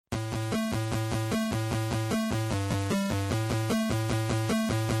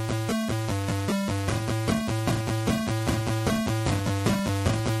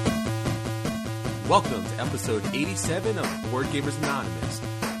Welcome to episode 87 of Board Gamers Anonymous.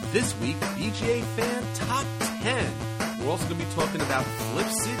 This week, BGA Fan Top 10. We're also going to be talking about Flip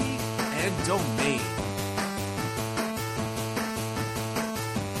City and Domain.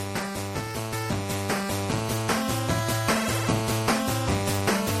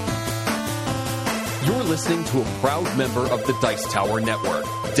 You're listening to a proud member of the Dice Tower Network,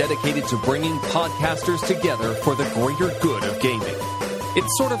 dedicated to bringing podcasters together for the greater good of gaming.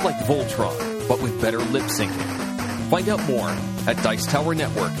 It's sort of like Voltron, but with better lip syncing. Find out more at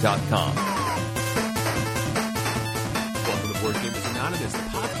DicetowerNetwork.com. Welcome to Board Gamers Anonymous, the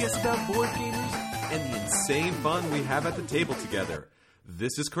podcast about board gamers and the insane fun we have at the table together.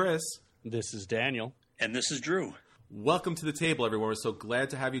 This is Chris. This is Daniel. And this is Drew. Welcome to the table, everyone. We're so glad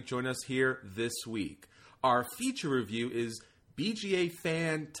to have you join us here this week. Our feature review is BGA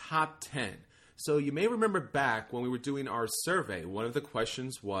Fan Top 10. So you may remember back when we were doing our survey, one of the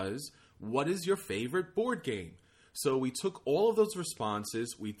questions was, what is your favorite board game? So we took all of those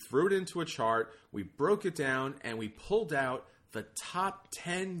responses, we threw it into a chart, we broke it down, and we pulled out the top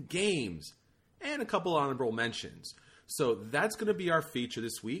 10 games and a couple honorable mentions. So that's going to be our feature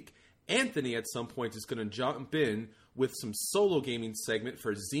this week. Anthony at some point is going to jump in with some solo gaming segment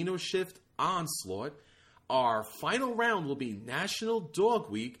for Xenoshift Onslaught. Our final round will be National Dog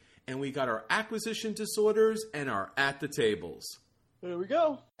Week, and we got our acquisition disorders and our at the tables. There we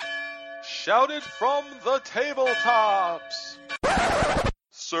go. Shouted from the tabletops!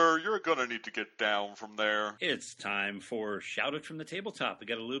 Sir, you're gonna need to get down from there. It's time for Shouted from the Tabletop. We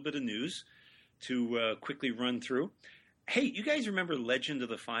got a little bit of news to quickly run through. Hey, you guys remember Legend of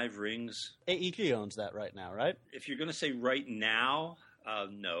the Five Rings? AEG owns that right now, right? If you're going to say right now,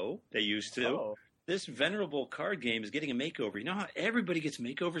 no. They used to. Oh. This venerable card game is getting a makeover. You know how everybody gets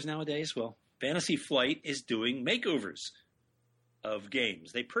makeovers nowadays? Well, Fantasy Flight is doing makeovers of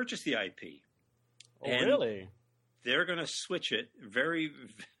games. They purchased the IP. Oh, really? They're going to switch it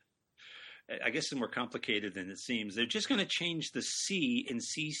I guess it's more complicated than it seems. They're just going to change the C in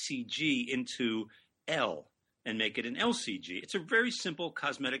CCG into L and make it an LCG. It's a very simple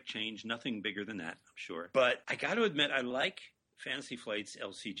cosmetic change, nothing bigger than that, I'm sure. But I got to admit, I like Fantasy Flight's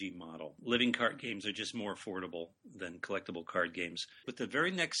LCG model. Living card games are just more affordable than collectible card games. With the very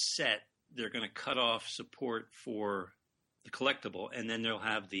next set, they're going to cut off support for the collectible, and then they'll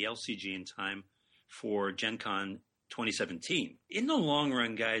have the LCG in time for Gen Con 2017. In the long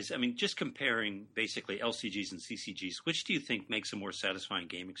run, guys, I mean, just comparing basically LCGs and CCGs, which do you think makes a more satisfying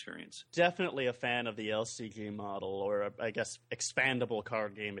game experience? Definitely a fan of the LCG model, or I guess expandable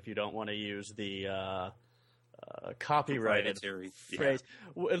card game if you don't want to use the copyrighted phrase.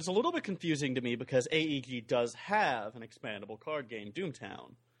 Yeah. It's a little bit confusing to me because AEG does have an expandable card game,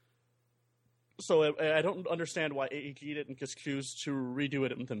 Doomtown. So I don't understand why AEG didn't just choose to redo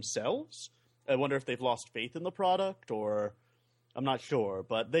it themselves. I wonder if they've lost faith in the product, or I'm not sure.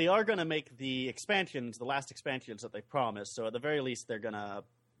 But they are going to make the expansions, the last expansions that they promised. So at the very least, they're going to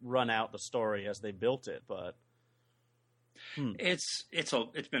run out the story as they built it. But it's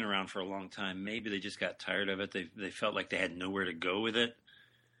been around for a long time. Maybe they just got tired of it. They felt like they had nowhere to go with it.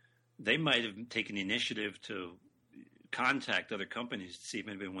 They might have taken the initiative to contact other companies to see if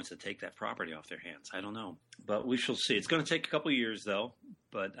anybody wants to take that property off their hands. I don't know. But we shall see. It's going to take a couple of years, though,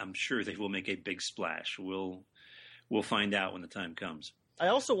 but I'm sure they will make a big splash. We'll find out when the time comes. I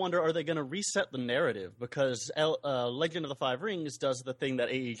also wonder, are they going to reset the narrative? Because Legend of the Five Rings does the thing that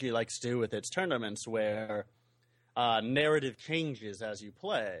AEG likes to do with its tournaments, where narrative changes as you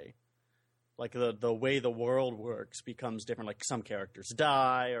play. Like the way the world works becomes different, like some characters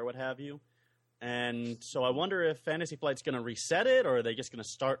die or what have you. And so I wonder if Fantasy Flight's going to reset it, or are they just going to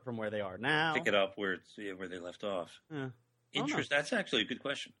start from where they are now? Pick it up where they left off. That's actually a good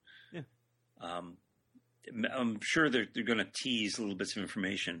question. Yeah. I'm sure they're going to tease little bits of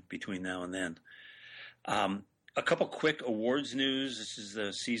information between now and then. A couple quick awards news. This is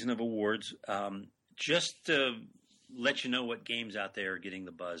the season of awards. Just to let you know what games out there are getting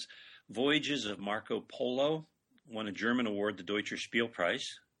the buzz. Voyages of Marco Polo won a German award, the Deutscher Spielpreis,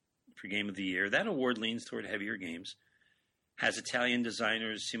 for Game of the Year. That award leans toward heavier games. Has Italian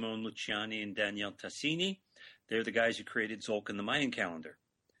designers Simone Luciani and Daniele Tassini. They're the guys who created Zolk and the Mayan calendar.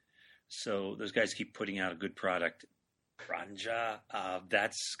 So those guys keep putting out a good product. Granja,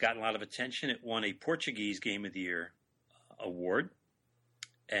 that's gotten a lot of attention. It won a Portuguese Game of the Year award.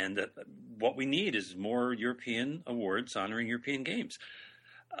 And what we need is more European awards honoring European games.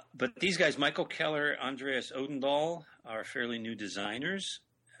 But these guys, Michael Keller, Andreas Odendahl, are fairly new designers.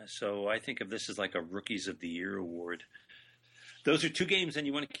 So I think of this as like a Rookies of the Year award. Those are two games then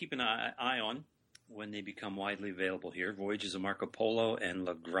you want to keep an eye on when they become widely available here. Voyages of Marco Polo and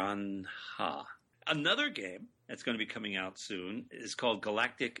La Granja. Another game that's going to be coming out soon is called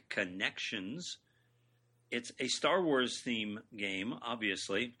Galactic Connections. It's a Star Wars theme game,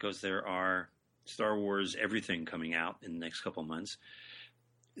 obviously, because there are Star Wars everything coming out in the next couple months.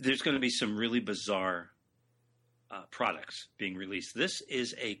 There's going to be some really bizarre products being released. This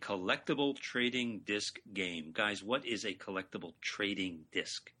is a collectible trading disc game. Guys, what is a collectible trading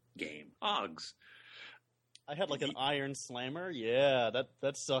disc game? Ogs. I had like an Iron Slammer. Yeah,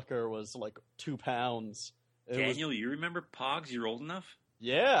 that sucker was like 2 pounds. Daniel, you remember Pogs? You're old enough?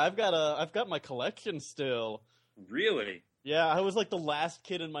 Yeah, I've got my collection still. Really? Yeah, I was like the last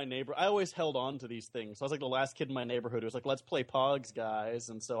kid in my neighborhood. I always held on to these things. So I was like the last kid in my neighborhood who was like, let's play Pogs, guys.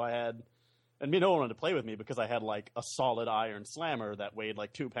 And so I had, and no one wanted to play with me because I had like a solid Iron Slammer that weighed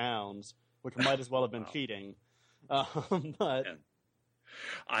like 2 pounds, which might as well have been cheating. But yeah.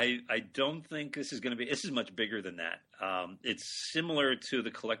 I don't think this is going to be. This is much bigger than that. It's similar to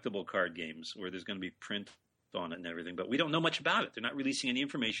the collectible card games where there's going to be print on it and everything, but we don't know much about it. They're not releasing any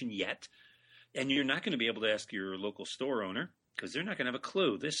information yet, and you're not going to be able to ask your local store owner because they're not going to have a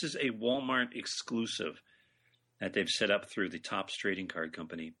clue. This is a Walmart exclusive that they've set up through the Topps Trading Card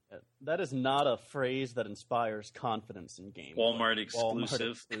Company. That is not a phrase that inspires confidence in games. Walmart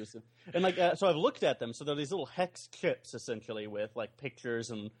exclusive. And so I've looked at them. So they're these little hex chips, essentially, with like pictures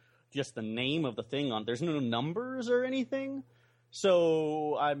and just the name of the thing on. There's no numbers or anything.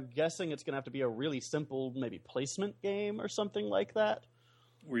 So I'm guessing it's going to have to be a really simple, maybe placement game or something like that.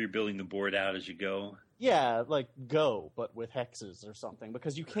 Where you're building the board out as you go. Yeah, like Go, but with hexes or something.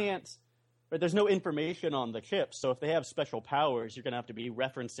 Because you can't... Right, there's no information on the chips, so if they have special powers, you're going to have to be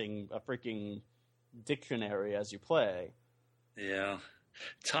referencing a freaking dictionary as you play. Yeah.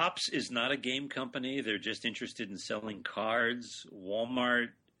 Topps is not a game company. They're just interested in selling cards.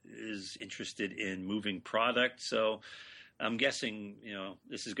 Walmart is interested in moving product. So I'm guessing,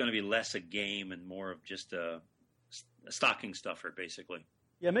 this is going to be less a game and more of just a stocking stuffer, basically.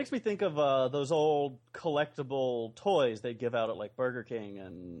 Yeah, it makes me think of those old collectible toys they give out at like Burger King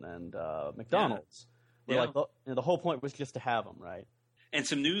and McDonald's. Yeah. Where, the whole point was just to have them, right? And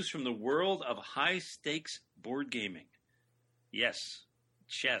some news from the world of high-stakes board gaming. Yes,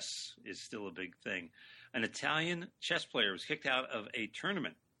 chess is still a big thing. An Italian chess player was kicked out of a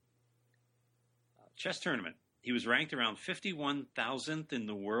tournament, chess tournament. He was ranked around 51,000th in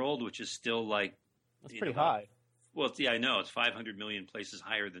the world, which is still like... That's pretty high. Well, I know. It's 500 million places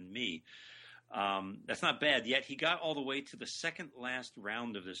higher than me. That's not bad. Yet he got all the way to the second last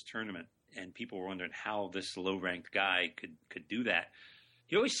round of this tournament, and people were wondering how this low-ranked guy could do that.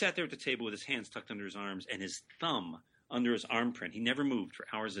 He always sat there at the table with his hands tucked under his arms and his thumb under his arm print. He never moved for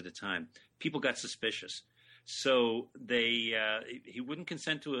hours at a time. People got suspicious. So he wouldn't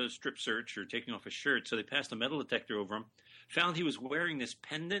consent to a strip search or taking off his shirt, so they passed a metal detector over him, found he was wearing this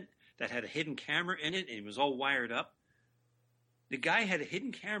pendant that had a hidden camera in it, and it was all wired up. The guy had a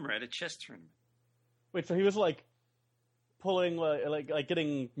hidden camera at a chess tournament. Wait, so he was like pulling, like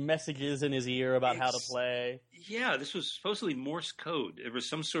getting messages in his ear about how to play? Yeah, this was supposedly Morse code. It was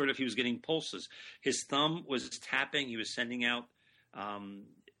some sort of, he was getting pulses. His thumb was tapping. He was sending out,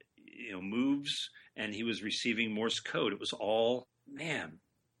 moves, and he was receiving Morse code. It was all, man.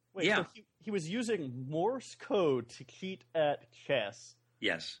 Wait, yeah. So he was using Morse code to cheat at chess.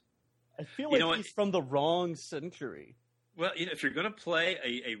 Yes. I feel like he's from the wrong century. Well, if you're going to play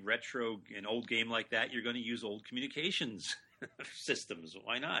an old game like that, you're going to use old communications systems.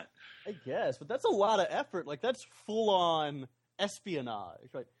 Why not? I guess, but that's a lot of effort. Like, that's full-on espionage.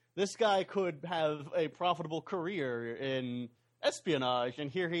 Right? This guy could have a profitable career in espionage,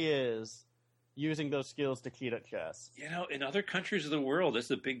 and here he is using those skills to cheat at chess. In other countries of the world, it's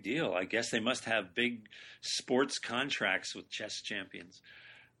a big deal. I guess they must have big sports contracts with chess champions.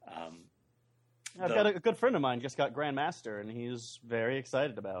 I've got a good friend of mine just got Grandmaster, and he's very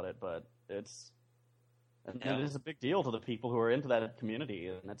excited about it. But it is a big deal to the people who are into that community,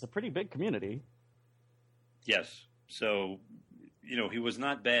 and it's a pretty big community. Yes. So, he was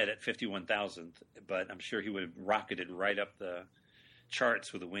not bad at 51,000th, but I'm sure he would have rocketed right up the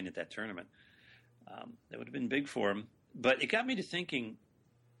charts with a win at that tournament. That would have been big for him. But it got me to thinking: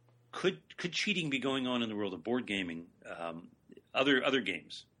 could cheating be going on in the world of board gaming? Other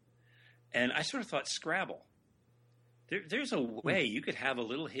games. And I sort of thought Scrabble. There's a way you could have a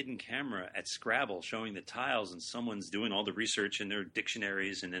little hidden camera at Scrabble showing the tiles, and someone's doing all the research in their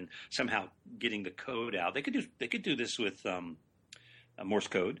dictionaries, and then somehow getting the code out. They could do this with Morse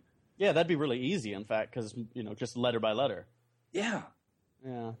code. Yeah, that'd be really easy. In fact, because just letter by letter. Yeah.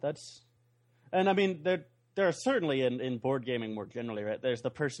 And I mean there are certainly in board gaming more generally, right? There's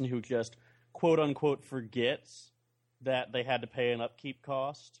the person who just quote unquote forgets that they had to pay an upkeep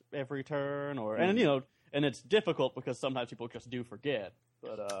cost every turn, and it's difficult because sometimes people just do forget.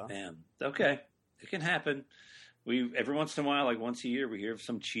 But man, okay, it can happen. We every once in a while, like once a year, we hear of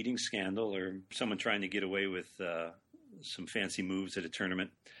some cheating scandal or someone trying to get away with some fancy moves at a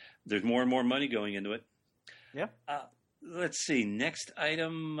tournament. There's more and more money going into it. Yeah. Let's see. Next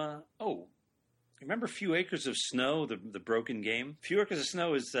item. Remember Few Acres of Snow, the broken game? Few Acres of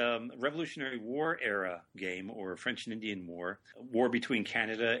Snow is a Revolutionary War era game, or French and Indian War between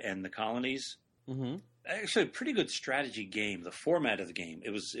Canada and the colonies. Mm-hmm. Actually, a pretty good strategy game. The format of the game,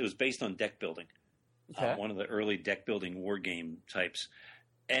 it was based on deck building. Okay. One of the early deck building war game types.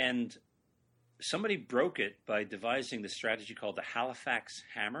 And somebody broke it by devising the strategy called the Halifax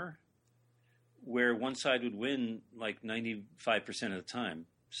Hammer, where one side would win like 95% of the time.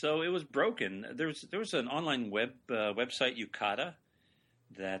 So it was broken. There was an online website, Yukata,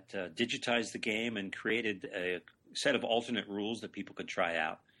 that digitized the game and created a set of alternate rules that people could try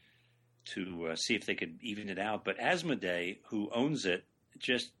out to see if they could even it out. But Asmodee, who owns it,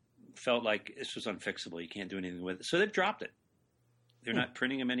 just felt like this was unfixable. You can't do anything with it. So they've dropped it. They're not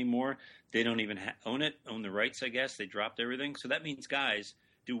printing them anymore. They don't even own the rights, I guess. They dropped everything. So that means, guys,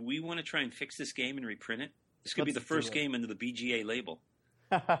 do we want to try and fix this game and reprint it? This could be the first game under the BGA label.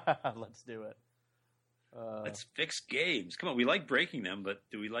 Let's do it. Let's fix games. Come on, we like breaking them, but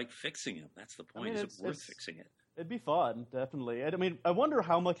do we like fixing them? That's the point. Is it worth fixing it? It'd be fun, definitely. I mean, I wonder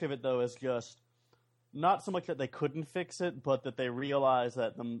how much of it, though, is just not so much that they couldn't fix it, but that they realized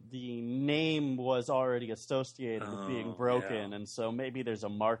that the name was already associated with being broken, and so maybe there's a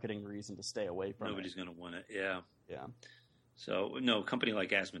marketing reason to stay away from Nobody's going to want it, yeah. Yeah. So, no, a company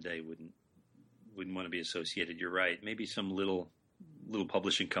like Asmodee wouldn't want to be associated. You're right. Maybe some little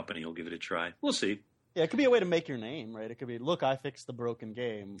publishing company will give it a try. We'll see. Yeah, it could be a way to make your name, right? It could be, look, I fixed the broken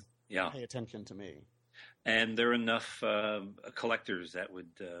game. Yeah. Pay attention to me. And there are enough collectors that would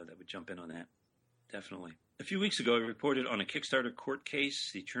jump in on that. Definitely. A few weeks ago, I reported on a Kickstarter court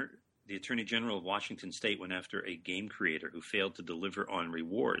case. The Attorney General of Washington State went after a game creator who failed to deliver on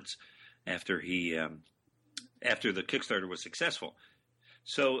rewards after the Kickstarter was successful.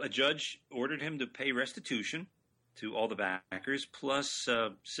 So a judge ordered him to pay restitution to all the backers, plus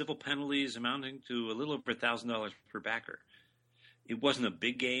civil penalties amounting to a little over $1,000 per backer. It wasn't a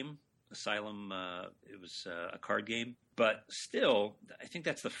big game. Asylum, it was a card game. But still, I think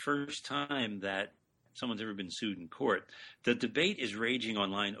that's the first time that someone's ever been sued in court. The debate is raging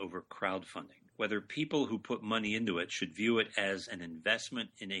online over crowdfunding, whether people who put money into it should view it as an investment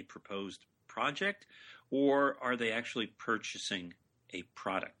in a proposed project, or are they actually purchasing a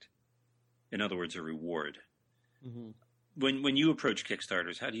product? In other words, a reward. Mm-hmm. When you approach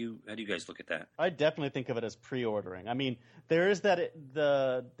Kickstarters, how do you guys look at that? I definitely think of it as pre-ordering. I mean, there's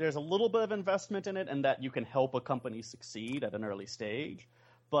a little bit of investment in it, and that you can help a company succeed at an early stage.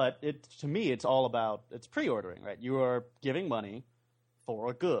 But to me, it's all about pre-ordering, right? You are giving money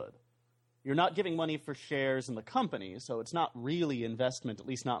for a good. You're not giving money for shares in the company, so it's not really investment, at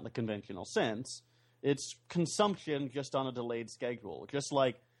least not in the conventional sense. It's consumption just on a delayed schedule, just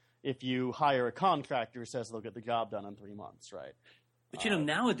like if you hire a contractor who says they'll get the job done in 3 months, right? But,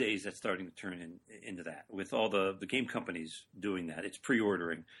 nowadays that's starting to turn into that with all the game companies doing that. It's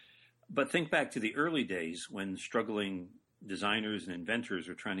pre-ordering. But think back to the early days when struggling designers and inventors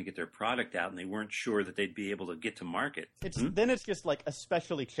were trying to get their product out and they weren't sure that they'd be able to get to market. Then it's just like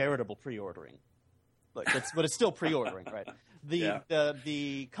especially charitable pre-ordering. But it's still pre-ordering, right?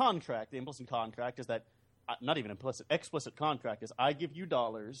 The contract, the implicit contract is that, not even implicit, explicit contract is I give you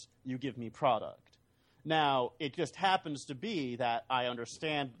dollars, you give me product. Now, it just happens to be that I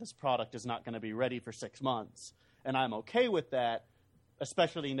understand this product is not going to be ready for 6 months, and I'm okay with that,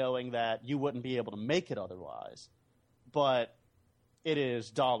 especially knowing that you wouldn't be able to make it otherwise. But it is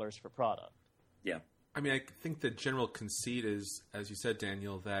dollars for product. Yeah. I mean, I think the general conceit is, as you said,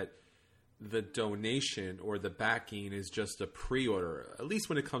 Daniel, that the donation or the backing is just a pre-order, at least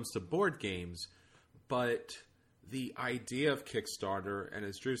when it comes to board games. But the idea of Kickstarter, and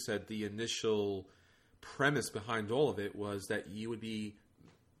as Drew said, the initial premise behind all of it was that you would be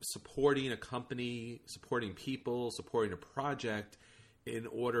supporting a company, supporting people, supporting a project in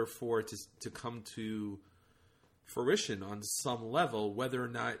order for it to come to fruition on some level, whether or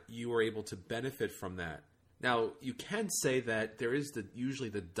not you were able to benefit from that. Now, you can say that there is usually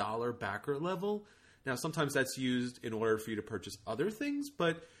the dollar backer level. Now, sometimes that's used in order for you to purchase other things,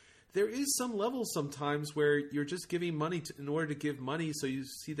 but there is some level sometimes where you're just giving money in order to give money so you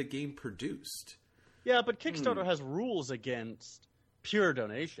see the game produced. Yeah, but Kickstarter has rules against pure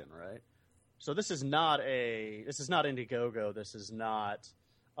donation, right? So this is not Indiegogo. This is not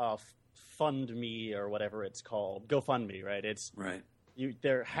Fund Me or whatever it's called, GoFundMe, right? It's right.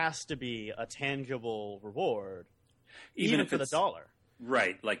 There has to be a tangible reward, even for the dollar.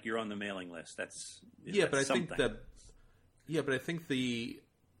 Right, like you're on the mailing list. But I think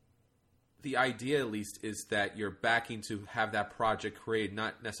the idea, at least, is that you're backing to have that project created,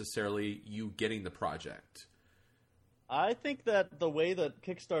 not necessarily you getting the project. I think that the way that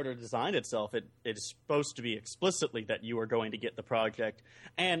Kickstarter designed itself, it is supposed to be explicitly that you are going to get the project.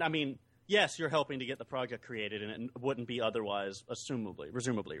 And, I mean, yes, you're helping to get the project created, and it wouldn't be otherwise,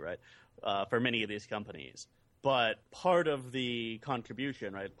 presumably, right, for many of these companies. But part of the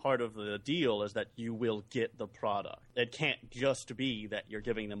contribution, right, part of the deal is that you will get the product. It can't just be that you're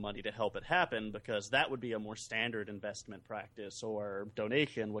giving them money to help it happen, because that would be a more standard investment practice or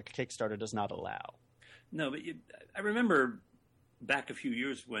donation, which Kickstarter does not allow. No, but I remember back a few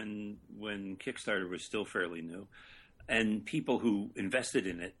years when Kickstarter was still fairly new, and people who invested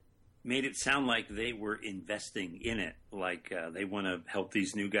in it made it sound like they were investing in it, like they want to help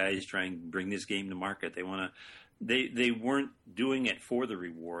these new guys try and bring this game to market. They weren't doing it for the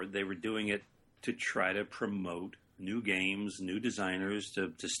reward. They were doing it to try to promote new games, new designers,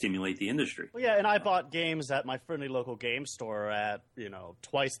 to stimulate the industry. Well, yeah, and I bought games at my friendly local game store at,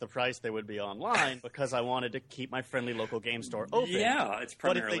 twice the price they would be online because I wanted to keep my friendly local game store open. Yeah, it's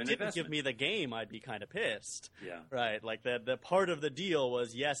primarily But if they didn't give me the game, I'd be kind of pissed. Yeah. Right, like the part of the deal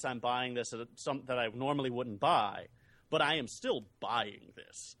was, yes, I'm buying this at something that I normally wouldn't buy, but I am still buying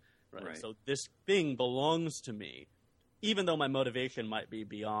this. Right? So this thing belongs to me, even though my motivation might be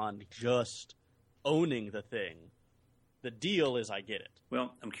beyond just owning the thing. The deal is I get it.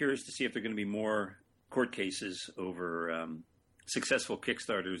 Well, I'm curious to see if there are going to be more court cases over successful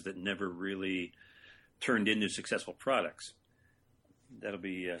Kickstarters that never really turned into successful products. That'll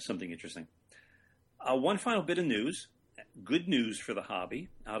be something interesting. One final bit of news. Good news for the hobby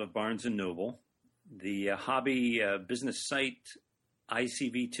out of Barnes & Noble. The hobby business site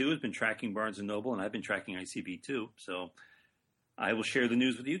ICV2 has been tracking Barnes & Noble, and I've been tracking ICV2. So I will share the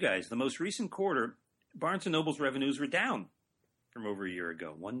news with you guys. The most recent quarter, Barnes & Noble's revenues were down from over a year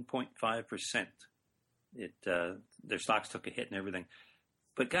ago, 1.5%. Their stocks took a hit and everything.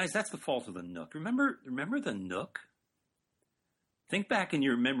 But guys, that's the fault of the Nook. Remember the Nook? Think back in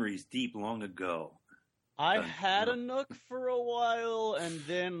your memories deep long ago. I had a Nook for a while, and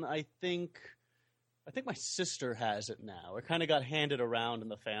then I think my sister has it now. It kind of got handed around in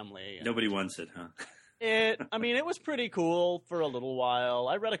the family. Nobody wants it, huh? It was pretty cool for a little while.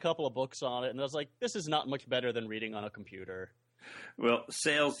 I read a couple of books on it, and I was like, this is not much better than reading on a computer. Well,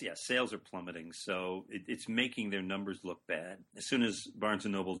 sales are plummeting, so it's making their numbers look bad. As soon as Barnes &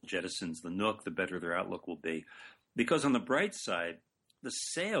 Noble jettisons the Nook, the better their outlook will be. Because on the bright side, the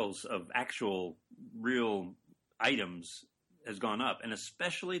sales of actual real items has gone up, and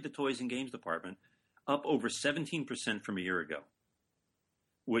especially the toys and games department, up over 17% from a year ago,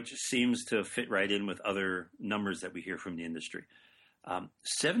 which seems to fit right in with other numbers that we hear from the industry.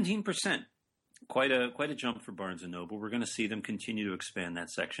 17%, quite a jump for Barnes & Noble. We're going to see them continue to expand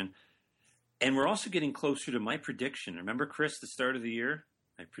that section. And we're also getting closer to my prediction. Remember, Chris, the start of the year?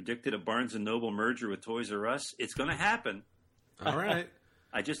 I predicted a Barnes & Noble merger with Toys R Us. It's going to happen. All right.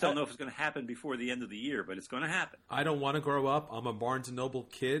 I just don't know if it's going to happen before the end of the year, but it's going to happen. I don't want to grow up. I'm a Barnes & Noble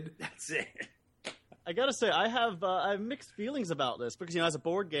kid. That's it. I gotta say, I have mixed feelings about this because, as a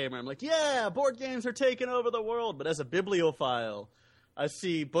board gamer, I'm like, yeah, board games are taking over the world. But as a bibliophile, I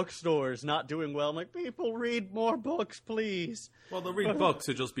see bookstores not doing well. I'm like, people read more books, please. Well, they'll read books.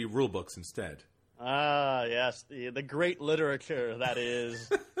 It'll just be rule books instead. Ah, yes, the great literature that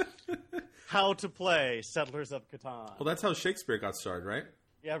is How to Play Settlers of Catan. Well, that's how Shakespeare got started, right?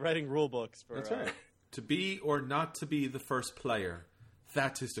 Yeah, writing rule books. That's right. To be or not to be the first player,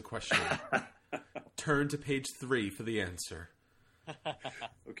 that is the question. Turn to page 3 for the answer.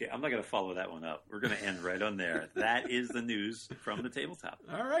 Okay, I'm not going to follow that one up. We're going to end right on there. That is the news from the tabletop.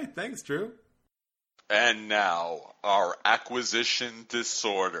 All right, thanks, Drew. And now, our acquisition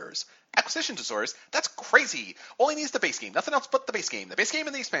disorders. Acquisition disorders? That's crazy! All he needs is the base game, nothing else but the base game. The base game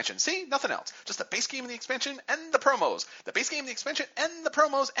and the expansion. See? Nothing else. Just the base game and the expansion and the promos. The base game, the expansion, and the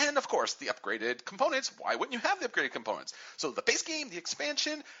promos, and of course, the upgraded components. Why wouldn't you have the upgraded components? So the base game, the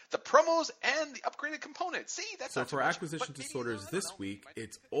expansion, the promos, and the upgraded components. See? That's so for acquisition disorders this week,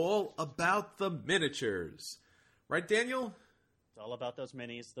 it's all about the miniatures. Right, Daniel? It's all about those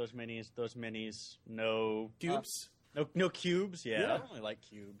minis. No cubes. No cubes. Yeah, I don't really like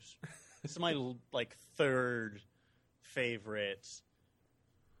cubes. This is my third favorite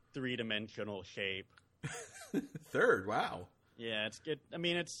 3-dimensional shape. Third, wow. Yeah, it's good.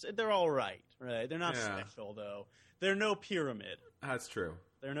 They're all right. They're not special though. They're no pyramid. That's true.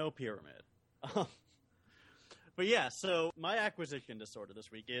 They're no pyramid. But yeah, so my acquisition disorder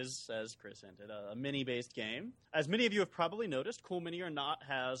this week is, as Chris hinted, a mini-based game. As many of you have probably noticed, Cool Mini or Not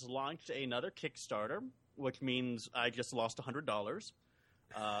has launched another Kickstarter, which means I just lost $100.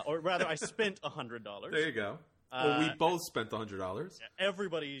 Or rather, I spent $100. There you go. Well, we both spent $100.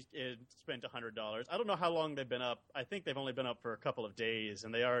 Everybody spent $100. I don't know how long they've been up. I think they've only been up for a couple of days,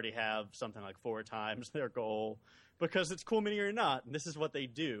 and they already have something like 4 times their goal. Because it's Cool Mini or Not, and this is what they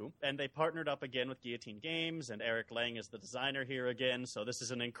do. And they partnered up again with Guillotine Games, and Eric Lang is the designer here again. So this is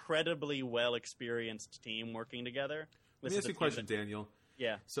an incredibly well-experienced team working together. Let me ask you a question, Daniel.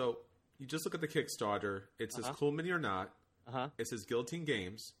 Yeah. So you just look at the Kickstarter. It says Cool Mini or Not. It says Guillotine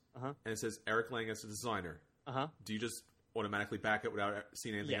Games. And it says Eric Lang as the designer. Do you just automatically back it without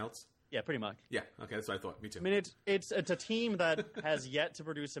seeing anything else? Yeah, pretty much. Yeah, okay, that's what I thought. Me too. I mean, it's a team that has yet to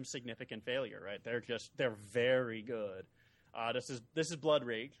produce some significant failure, right? They're very good. This is Blood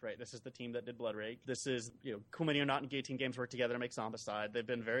Rage, right? This is the team that did Blood Rage. This is, Cool Mini or Not and Guillotine Games work together to make Zombicide. They've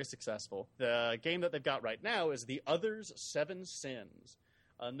been very successful. The game that they've got right now is The Other's 7 Sins.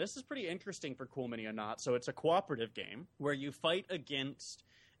 And this is pretty interesting for Cool Mini or Not. So it's a cooperative game where you fight against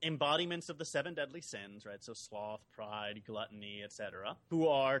embodiments of the 7 deadly sins, right? So sloth, pride, gluttony, etc., who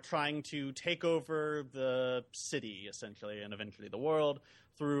are trying to take over the city, essentially, and eventually the world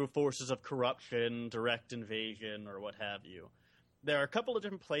through forces of corruption, direct invasion, or what have you. There are a couple of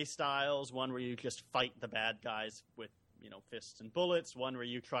different play styles, one where you just fight the bad guys with, fists and bullets, one where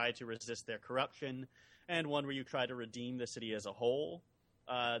you try to resist their corruption, and one where you try to redeem the city as a whole.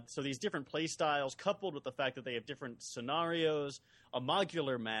 So these different play styles, coupled with the fact that they have different scenarios, a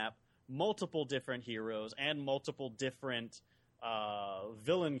modular map, multiple different heroes, and multiple different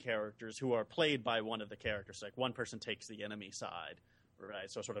villain characters who are played by one of the characters. Like one person takes the enemy side, right?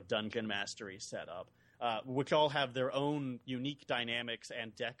 So sort of dungeon mastery setup, which all have their own unique dynamics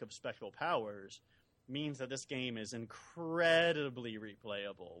and deck of special powers, means that this game is incredibly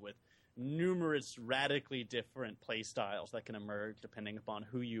replayable with numerous radically different play styles that can emerge depending upon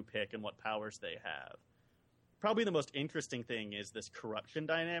who you pick and what powers they have. Probably the most interesting thing is this corruption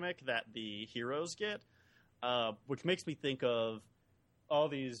dynamic that the heroes get, which makes me think of all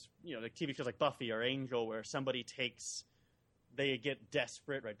these, like TV shows like Buffy or Angel, where they get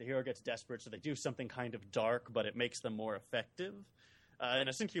desperate, right? The hero gets desperate, so they do something kind of dark, but it makes them more effective. And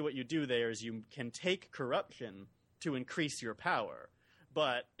essentially what you do there is you can take corruption to increase your power.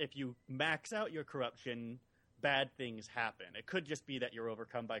 But if you max out your corruption, bad things happen. It could just be that you're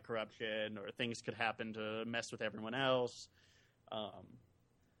overcome by corruption, or things could happen to mess with everyone else.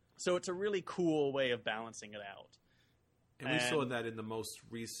 So it's a really cool way of balancing it out. And we saw that in the most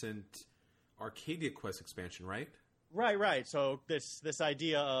recent Arcadia Quest expansion, right? Right. So this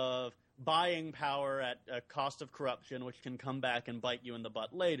idea of buying power at a cost of corruption, which can come back and bite you in the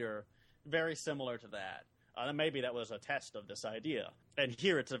butt later, very similar to that. Maybe that was a test of this idea. And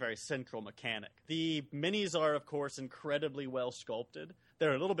here it's a very central mechanic. The minis are, of course, incredibly well sculpted.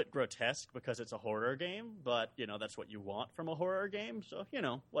 They're a little bit grotesque because it's a horror game, but, that's what you want from a horror game, so,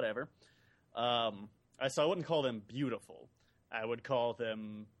 whatever. So I wouldn't call them beautiful. I would call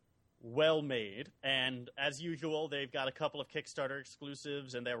them well-made. And as usual, they've got a couple of Kickstarter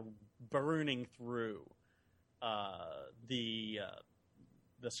exclusives, and they're burning through the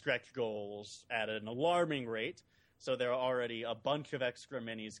stretch goals at an alarming rate. So there are already a bunch of extra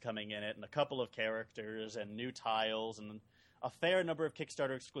minis coming in it, and a couple of characters, and new tiles, and a fair number of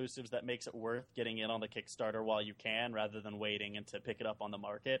Kickstarter exclusives that makes it worth getting in on the Kickstarter while you can, rather than waiting and to pick it up on the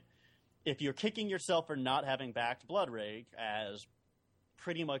market. If you're kicking yourself for not having backed Blood Rage, as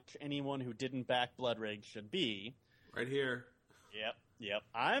pretty much anyone who didn't back Blood Rage should be... Right here. Yep.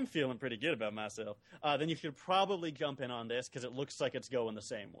 I'm feeling pretty good about myself. Then you should probably jump in on this, because it looks like it's going the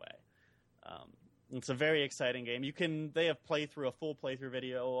same way. It's a very exciting game. They have a full playthrough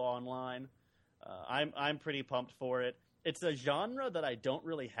video online. I'm pretty pumped for it. It's a genre that I don't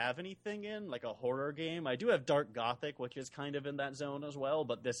really have anything in, like a horror game. I do have Dark Gothic, which is kind of in that zone as well,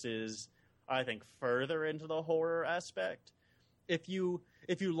 but this is, I think, further into the horror aspect. If you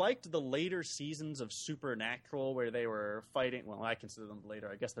liked the later seasons of Supernatural, where they were fighting, well, I consider them later.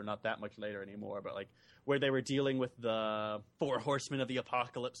 I guess they're not that much later anymore, but like where they were dealing with the 4 horsemen of the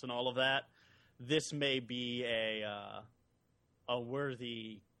apocalypse and all of that, this may be a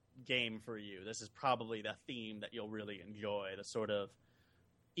worthy game for you. This is probably the theme that you'll really enjoy. The sort of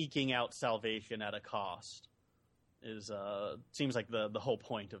eking out salvation at a cost seems like the whole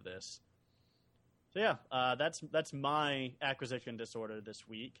point of this. So yeah, that's my acquisition disorder this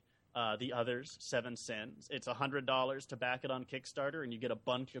week. The Other's 7 Sins. It's $100 to back it on Kickstarter, and you get a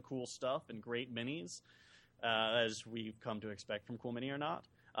bunch of cool stuff and great minis. as we've come to expect from Cool Mini or not.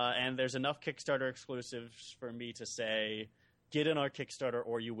 And there's enough Kickstarter exclusives for me to say, get in our Kickstarter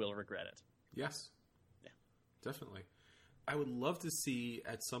or you will regret it. Yes. Yeah. Definitely. I would love to see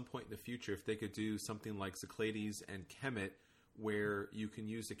at some point in the future if they could do something like Cyclades and Kemet, where you can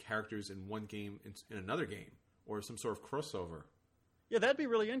use the characters in one game in another game, or some sort of crossover. Yeah, that'd be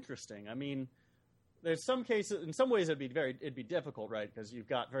really interesting. I mean, there's some cases, in some ways it'd be difficult, right? Because you've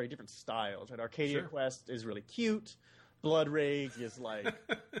got very different styles, right? Arcadia Quest is really cute. Blood Rage is like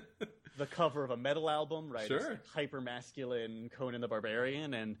the cover of a metal album, right? Sure. It's like hyper masculine Conan the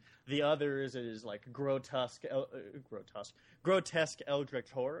Barbarian, and the others is like grotesque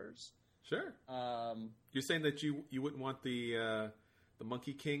eldritch horrors. Sure. You're saying that you wouldn't want the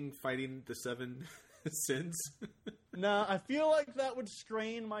Monkey King fighting the 7 sins? No, I feel like that would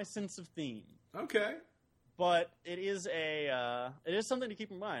strain my sense of theme. Okay. But it is something to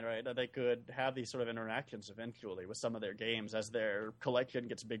keep in mind, right? That they could have these sort of interactions eventually with some of their games as their collection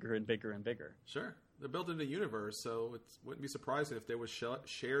gets bigger and bigger and bigger. Sure. They're building a universe, so it wouldn't be surprising if there was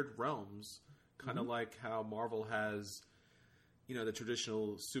shared realms, kind of like how Marvel has, the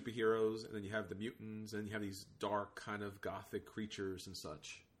traditional superheroes, and then you have the mutants, and you have these dark kind of gothic creatures and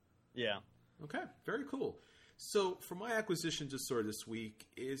such. Yeah. Okay, very cool. So for my acquisition disorder this week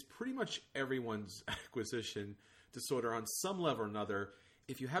is pretty much everyone's acquisition disorder on some level or another.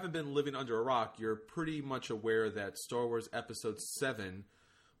 If you haven't been living under a rock, you're pretty much aware that Star Wars Episode 7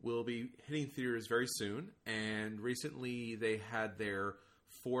 will be hitting theaters very soon. And recently they had their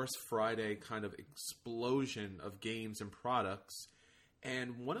Force Friday kind of explosion of games and products.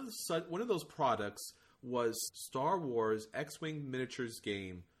 And one of those products was Star Wars X-Wing Miniatures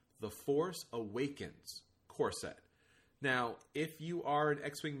game, The Force Awakens core set. Now, if you are an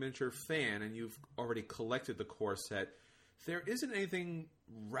X-Wing miniature fan and you've already collected the core set, there isn't anything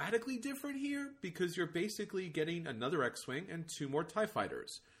radically different here because you're basically getting another X-Wing and 2 more TIE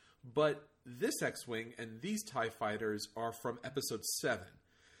fighters. But this X-Wing and these TIE fighters are from Episode 7.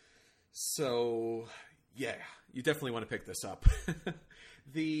 So, yeah, you definitely want to pick this up.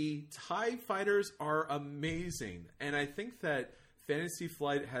 The TIE fighters are amazing, and I think that Fantasy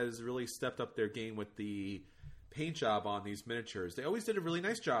Flight has really stepped up their game with the paint job on these miniatures. They always did a really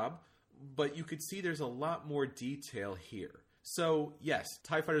nice job, but you could see there's a lot more detail here. So, yes,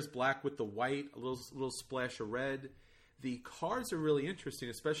 TIE Fighter's black with the white, a little splash of red. The cards are really interesting,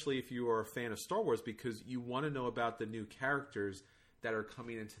 especially if you are a fan of Star Wars, because you want to know about the new characters that are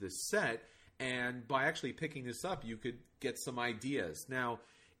coming into this set. And by actually picking this up, you could get some ideas. Now,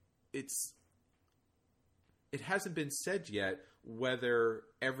 it hasn't been said yet whether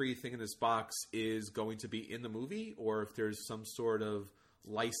everything in this box is going to be in the movie or if there's some sort of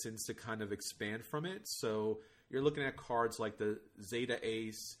license to kind of expand from it. So you're looking at cards like the Zeta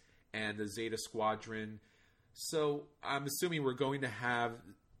Ace and the Zeta Squadron. So I'm assuming we're going to have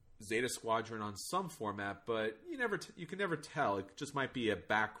Zeta Squadron on some format, but you can never tell. It just might be a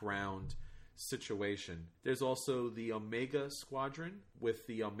background situation. There's also the Omega Squadron with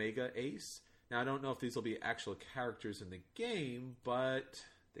the Omega Ace. Now, I don't know if these will be actual characters in the game, but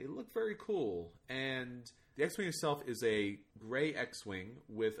they look very cool. And the X-Wing itself is a gray X-Wing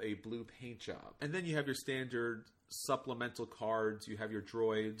with a blue paint job. And then you have your standard supplemental cards. You have your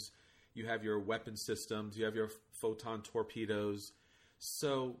droids. You have your weapon systems. You have your photon torpedoes.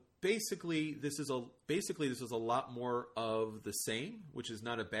 So basically, this is a lot more of the same, which is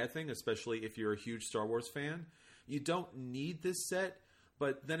not a bad thing, especially if you're a huge Star Wars fan. You don't need this set.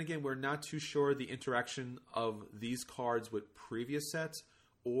 But then again, we're not too sure the interaction of these cards with previous sets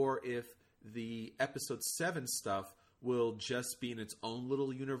or if the Episode 7 stuff will just be in its own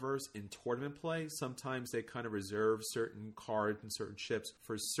little universe in tournament play. Sometimes they kind of reserve certain cards and certain ships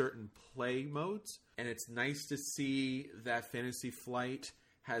for certain play modes. And it's nice to see that Fantasy Flight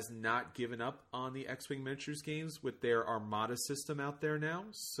has not given up on the X-Wing Miniatures games with their Armada system out there now.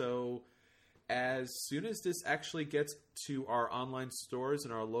 So as soon as this actually gets to our online stores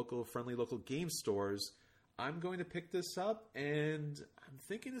and our friendly local game stores, I'm going to pick this up, and I'm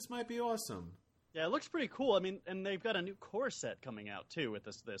thinking this might be awesome. Yeah, it looks pretty cool. I mean, and they've got a new core set coming out, too, with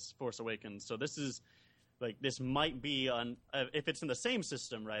this Force Awakens. So this might be on, if it's in the same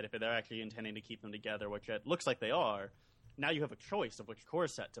system, right, if they're actually intending to keep them together, which it looks like they are, now you have a choice of which core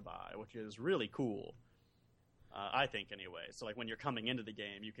set to buy, which is really cool, I think, anyway. So, when you're coming into the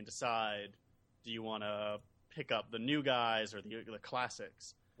game, you can decide, do you want to pick up the new guys or the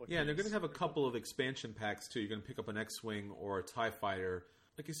classics? Yeah, and they're going to have a couple of expansion packs, too. You're going to pick up an X-Wing or a TIE Fighter.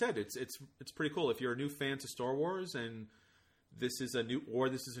 Like you said, it's pretty cool. If you're a new fan to Star Wars and this is a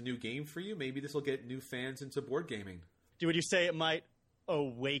new game for you, maybe this will get new fans into board gaming. Would you say it might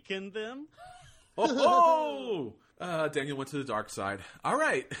awaken them? Oh! Daniel went to the dark side. All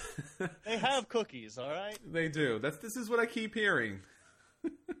right. They have cookies, all right? They do. This is what I keep hearing.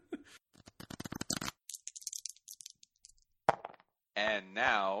 And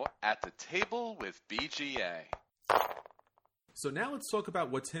now, at the table with BGA. So now let's talk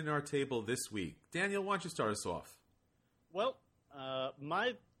about what's in our table this week. Daniel, why don't you start us off? Well,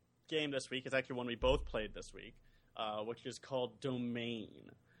 my game this week is actually one we both played this week, which is called Domain.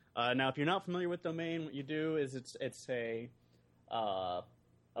 Now, if you're not familiar with Domain, what you do is it's a... I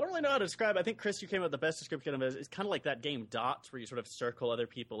don't really know how to describe it. I think, Chris, you came up with the best description of it. It's kind of like that game Dots, where you sort of circle other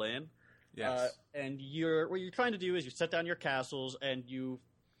people in. Yes. And what you're trying to do is you set down your castles, and you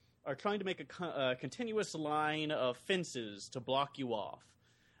are trying to make a continuous line of fences to block you off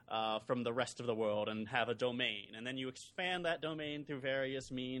from the rest of the world and have a domain. And then you expand that domain through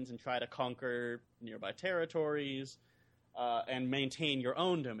various means and try to conquer nearby territories and maintain your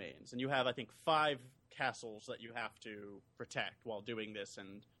own domains. And you have, I think, 5 castles that you have to protect while doing this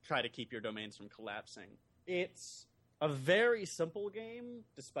and try to keep your domains from collapsing. It's a very simple game,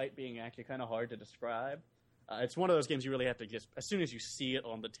 despite being actually kind of hard to describe. It's one of those games you really have to just, as soon as you see it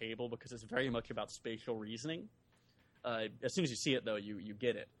on the table, because it's very much about spatial reasoning. As soon as you see it, though, you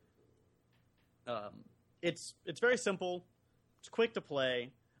get it. It's very simple. It's quick to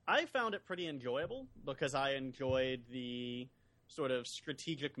play. I found it pretty enjoyable because I enjoyed the sort of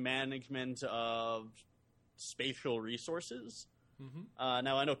strategic management of spatial resources. Mm-hmm.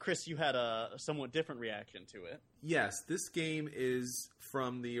 Now, I know, Chris, you had a somewhat different reaction to it. Yes, this game is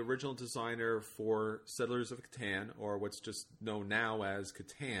from the original designer for Settlers of Catan, or what's just known now as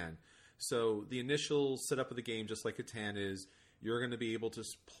Catan. So the initial setup of the game, just like Catan is, you're going to be able to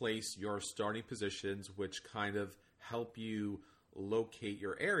place your starting positions, which kind of help you locate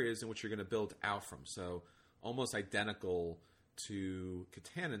your areas in which you're going to build out from. So almost identical to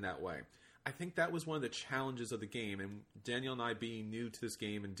Catan in that way. I think that was one of the challenges of the game, and Daniel and I being new to this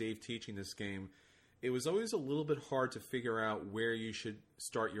game and Dave teaching this game, it was always a little bit hard to figure out where you should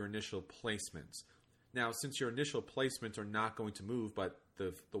start your initial placements. Now, since your initial placements are not going to move, but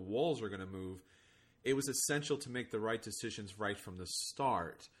the walls are going to move, it was essential to make the right decisions right from the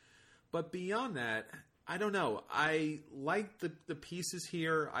start. But beyond that, I don't know. I like the pieces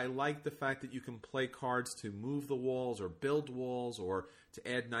here. I like the fact that you can play cards to move the walls or build walls or to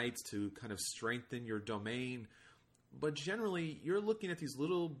add knights to kind of strengthen your domain. But generally, you're looking at these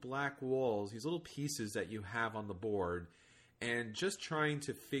little black walls, these little pieces that you have on the board, and just trying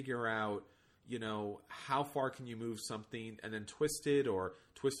to figure out, how far can you move something and then twist it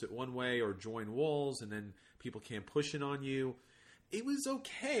one way or join walls and then people can't push it on you. It was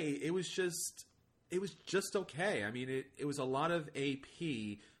okay. It was just okay. I mean, it was a lot of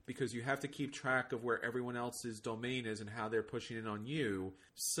AP because you have to keep track of where everyone else's domain is and how they're pushing in on you.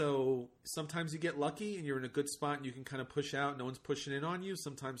 So sometimes you get lucky and you're in a good spot and you can kind of push out. No one's pushing in on you.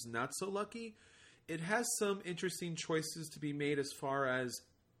 Sometimes not so lucky. It has some interesting choices to be made as far as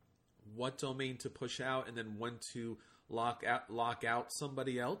what domain to push out and then when to lock out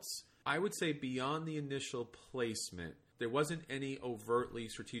somebody else. I would say beyond the initial placement, there wasn't any overtly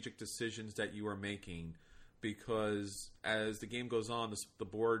strategic decisions that you were making because as the game goes on, the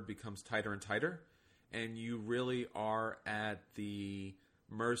board becomes tighter and tighter, and you really are at the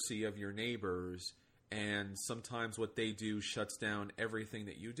mercy of your neighbors, and sometimes what they do shuts down everything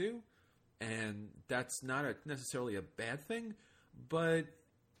that you do, and that's not necessarily a bad thing, but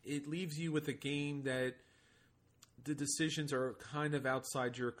it leaves you with a game that the decisions are kind of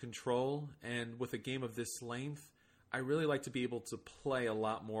outside your control, and with a game of this length, I really like to be able to play a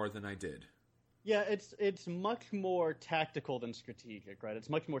lot more than I did. Yeah, it's much more tactical than strategic, right?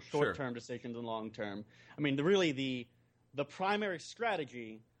 It's much more short-term decisions than long-term. I mean, the primary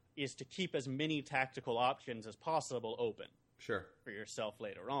strategy is to keep as many tactical options as possible open for yourself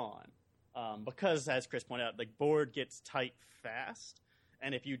later on. Because, as Chris pointed out, the board gets tight fast,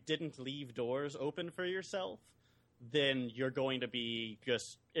 and if you didn't leave doors open for yourself, then you're going to be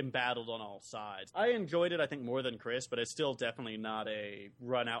just embattled on all sides. I enjoyed it, I think, more than Chris, but it's still definitely not a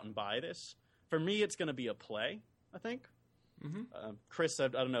run out and buy this. For me, it's going to be a play, I think. Mm-hmm. Chris, I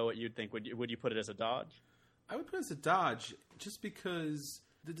don't know what you'd think. Would you put it as a dodge? I would put it as a dodge just because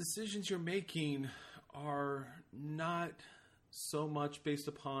the decisions you're making are not so much based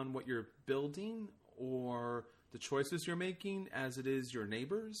upon what you're building or the choices you're making as it is your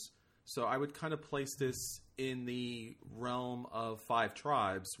neighbors. So I would kind of place this in the realm of 5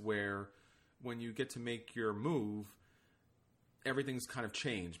 tribes where when you get to make your move, everything's kind of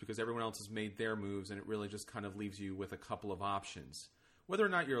changed because everyone else has made their moves and it really just kind of leaves you with a couple of options. Whether or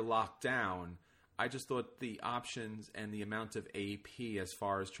not you're locked down, I just thought the options and the amount of AP as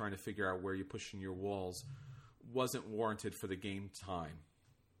far as trying to figure out where you're pushing your walls wasn't warranted for the game time,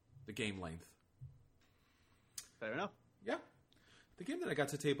 the game length. Fair enough. Yeah. The game that I got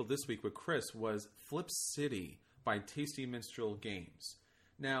to table this week with Chris was Flip City by Tasty Minstrel Games.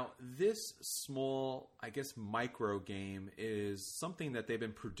 Now, this small, I guess, micro game is something that they've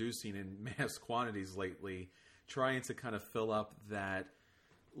been producing in mass quantities lately, trying to kind of fill up that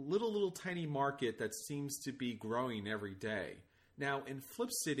little tiny market that seems to be growing every day. Now, in Flip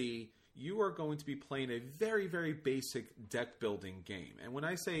City, you are going to be playing a very, very basic deck building game. And when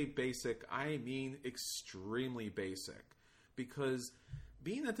I say basic, I mean extremely basic. Because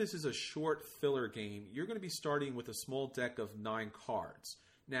being that this is a short filler game, you're going to be starting with a small deck of 9 cards.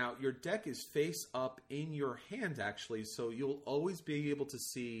 Now, your deck is face up in your hand, actually, so you'll always be able to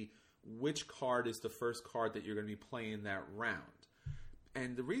see which card is the first card that you're going to be playing that round.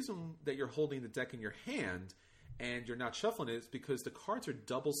 And the reason that you're holding the deck in your hand and you're not shuffling it is because the cards are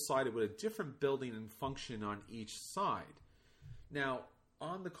double-sided with a different building and function on each side. Now,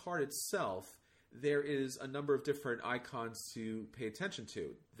 on the card itself, there is a number of different icons to pay attention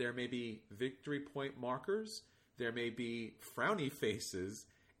to. There may be victory point markers, there may be frowny faces,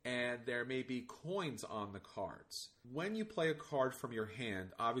 and there may be coins on the cards. When you play a card from your hand,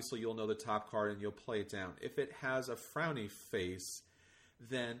 obviously you'll know the top card and you'll play it down. If it has a frowny face,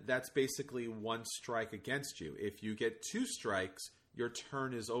 then that's basically 1 strike against you. If you get 2 strikes, your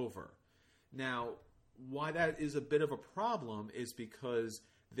turn is over. Now, why that is a bit of a problem is because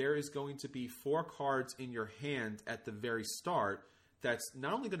there is going to be 4 cards in your hand at the very start that's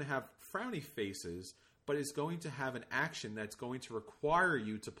not only going to have frowny faces, but is going to have an action that's going to require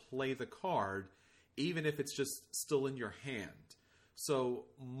you to play the card, even if it's just still in your hand. So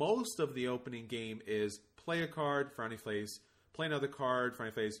most of the opening game is play a card, frowny face, play another card,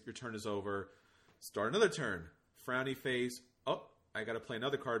 frowny face, your turn is over, start another turn, frowny face, oh, I got to play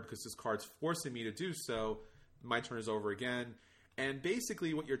another card because this card's forcing me to do so, my turn is over again. And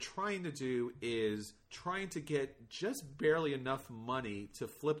basically what you're trying to do is trying to get just barely enough money to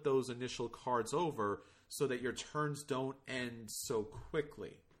flip those initial cards over so that your turns don't end so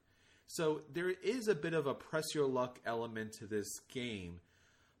quickly. So there is a bit of a press your luck element to this game,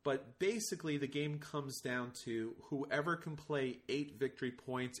 but basically the game comes down to whoever can play 8 victory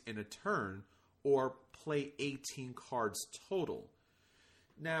points in a turn or play 18 cards total.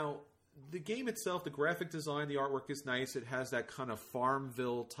 Now, the game itself, the graphic design, the artwork is nice. It has that kind of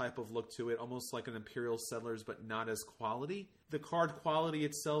Farmville type of look to it, almost like an Imperial Settlers, but not as quality. The card quality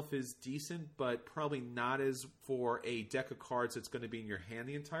itself is decent, but probably not as for a deck of cards that's going to be in your hand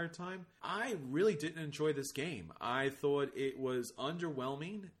the entire time. I really didn't enjoy this game. I thought it was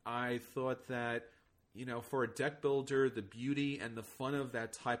underwhelming. I thought that, for a deck builder, the beauty and the fun of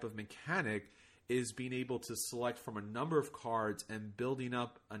that type of mechanic is being able to select from a number of cards and building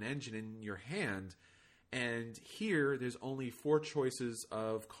up an engine in your hand. And here, there's only 4 choices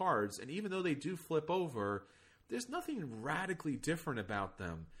of cards. And even though they do flip over, there's nothing radically different about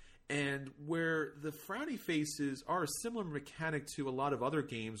them. And where the frowny faces are a similar mechanic to a lot of other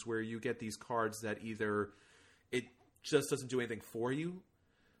games where you get these cards that either it just doesn't do anything for you,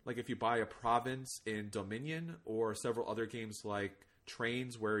 like if you buy a province in Dominion, or several other games like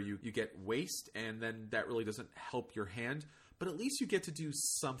Trains where you get waste and then that really doesn't help your hand, but at least you get to do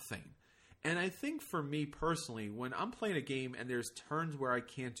something. And I think for me personally, when I'm playing a game and there's turns where I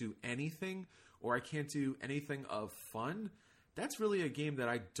can't do anything or I can't do anything of fun, that's really a game that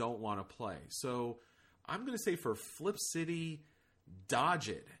I don't want to play. So I'm going to say for Flip City, dodge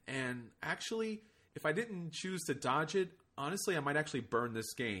it. And actually, if I didn't choose to dodge it, honestly, I might actually burn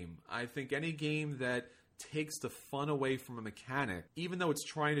this game. I think any game that takes the fun away from a mechanic, even though it's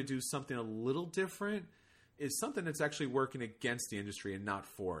trying to do something a little different, is something that's actually working against the industry and not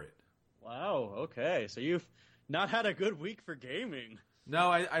for it. Wow, okay. So you've not had a good week for gaming.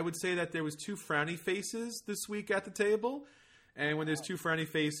 No, I would say that there was 2 frowny faces this week at the table, and when there's 2 frowny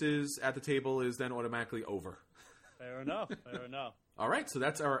faces at the table is then automatically over. Fair enough, fair enough. All right, so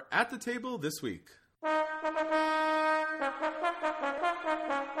that's our At the Table this week.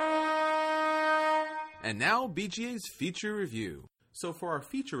 And now, BGA's feature review. So for our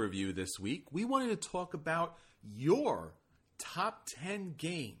feature review this week, we wanted to talk about your top 10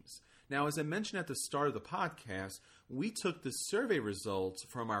 games. Now, as I mentioned at the start of the podcast, we took the survey results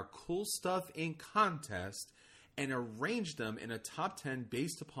from our Cool Stuff Inc. contest and arranged them in a top 10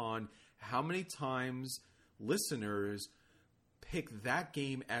 based upon how many times listeners pick that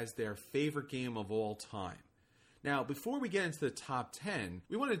game as their favorite game of all time. Now, before we get into the top 10,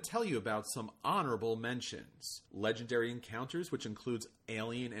 we want to tell you about some honorable mentions. Legendary Encounters, which includes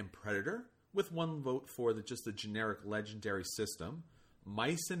Alien and Predator, with one vote for just the generic Legendary system,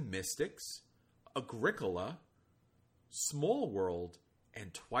 Mice and Mystics, Agricola, Small World,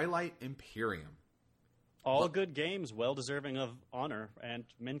 and Twilight Imperium. All good games, well deserving of honor and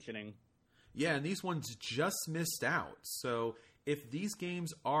mentioning. Yeah, and these ones just missed out. So if these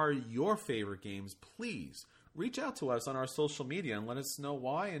games are your favorite games, please reach out to us on our social media and let us know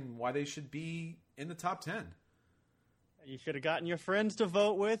why and why they should be in the top 10. You should have gotten your friends to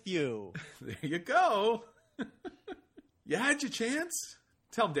vote with you. There you go. You had your chance.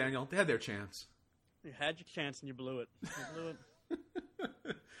 Tell them, Daniel, they had their chance. You had your chance and you blew it. You blew it.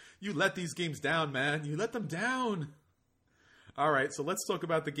 You let these games down, man. You let them down. All right, so let's talk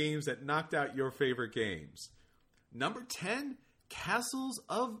about the games that knocked out your favorite games. Number 10, Castles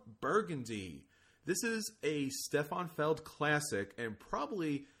of Burgundy. This is a Stefan Feld classic and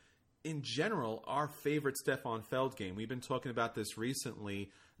probably, in general, our favorite Stefan Feld game. We've been talking about this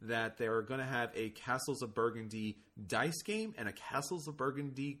recently, that they're going to have a Castles of Burgundy dice game and a Castles of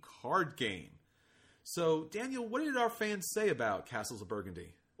Burgundy card game. So, Daniel, what did our fans say about Castles of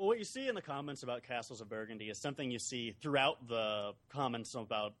Burgundy? Well, what you see in the comments about Castles of Burgundy is something you see throughout the comments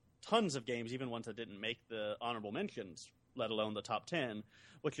about tons of games, even ones that didn't make the honorable mentions, let alone the top 10,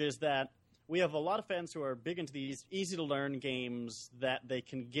 which is that we have a lot of fans who are big into these easy-to-learn games that they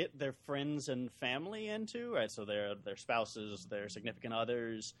can get their friends and family into, right? So their spouses, their significant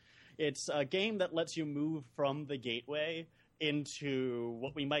others. It's a game that lets you move from the gateway into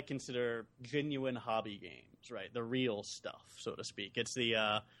what we might consider genuine hobby games, right? The real stuff, so to speak. It's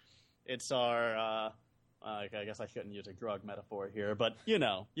our I guess I shouldn't use a drug metaphor here, but you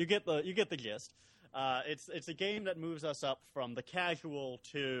get the gist. It's a game that moves us up from the casual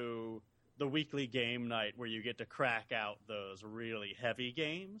to the weekly game night where you get to crack out those really heavy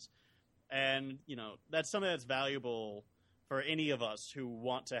games. And, that's something that's valuable for any of us who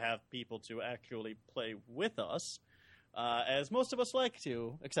want to have people to actually play with us. As most of us like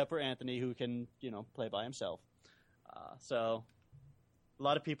to, except for Anthony, who can, play by himself. So a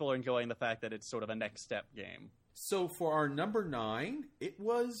lot of people are enjoying the fact that it's sort of a next step game. So for our number 9, it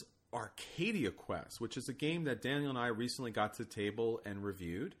was Arcadia Quest, which is a game that Daniel and I recently got to the table and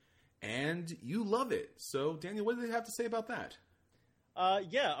reviewed, and you love it. So, Daniel, what do they have to say about that?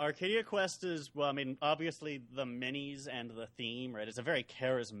 Yeah, Arcadia Quest is, obviously the minis and the theme, right? It's a very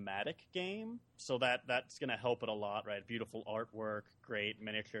charismatic game, so that's going to help it a lot, right? Beautiful artwork, great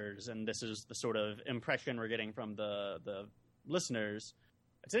miniatures, and this is the sort of impression we're getting from the listeners.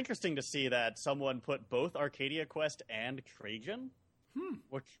 It's interesting to see that someone put both Arcadia Quest and Trajan,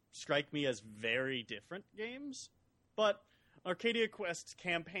 which strike me as very different games, but Arcadia Quest's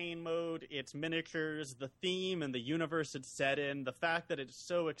campaign mode, its miniatures, the theme and the universe it's set in, the fact that it's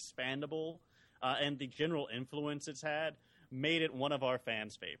so expandable, and the general influence it's had, made it one of our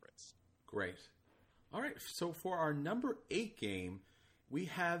fans' favorites. Great. All right, so for our number 8 game, we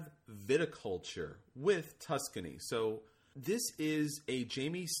have Viticulture with Tuscany. So this is a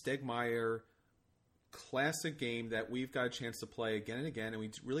Jamie Stegmaier classic game that we've got a chance to play again and again, and we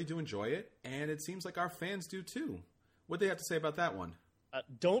really do enjoy it, and it seems like our fans do too. What do they have to say about that one?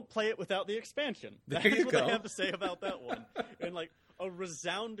 Don't play it without the expansion. That's what they have to say about that one. In a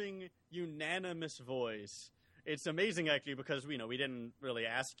resounding, unanimous voice. It's amazing, actually, because we didn't really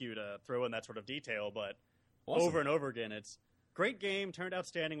ask you to throw in that sort of detail, but awesome. Over and over again, it's great game, turned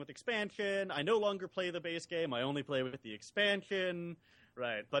outstanding with expansion. I no longer play the base game. I only play with the expansion.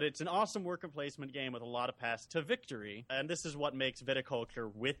 Right, but it's an awesome worker placement game with a lot of paths to victory, and this is what makes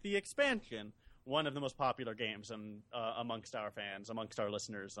Viticulture with the expansion one of the most popular games amongst our fans, amongst our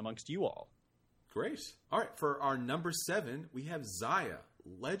listeners, amongst you all. Great. All right, for our number 7, we have Zaya,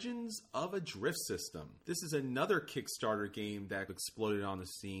 Legends of a Drift System. This is another Kickstarter game that exploded on the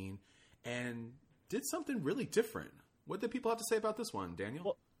scene and did something really different. What did people have to say about this one,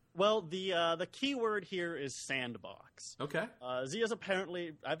 Daniel? Well, the key word here is sandbox. Okay. Zia's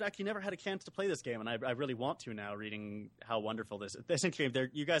apparently... I've actually never had a chance to play this game, and I really want to now, reading how wonderful this is. Essentially,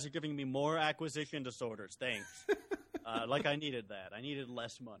 you guys are giving me more acquisition disorders. Thanks. Like I needed that. I needed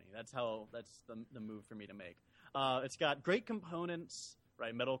less money. That's the move for me to make. It's got great components,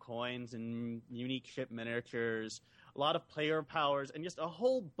 right? Metal coins and unique ship miniatures, a lot of player powers, and just a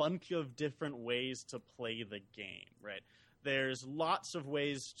whole bunch of different ways to play the game, right? There's lots of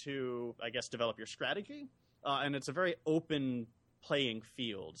ways to, I guess, develop your strategy, and it's a very open playing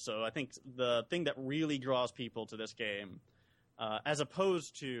field. So I think the thing that really draws people to this game, as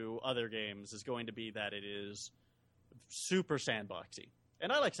opposed to other games, is going to be that it is super sandboxy.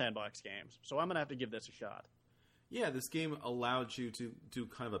 And I like sandbox games, so I'm going to have to give this a shot. Yeah, this game allowed you to do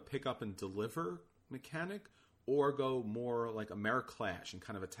kind of a pick up and deliver mechanic or go more like Americlash and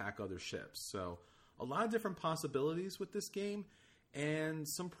kind of attack other ships. So a lot of different possibilities with this game, and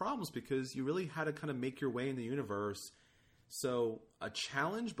some problems because you really had to kind of make your way in the universe. So a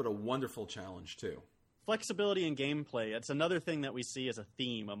challenge, but a wonderful challenge too. Flexibility in gameplay, it's another thing that we see as a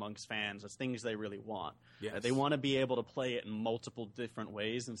theme amongst fans. It's things they really want. Yes. They want to be able to play it in multiple different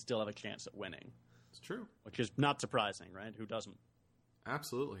ways and still have a chance at winning. It's true. Which is not surprising, right? Who doesn't?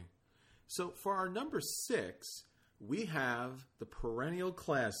 Absolutely. So for our number 6, we have the perennial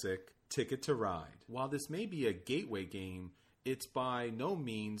classic, Ticket to Ride. While this may be a gateway game, it's by no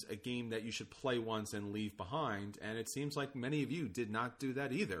means a game that you should play once and leave behind, and it seems like many of you did not do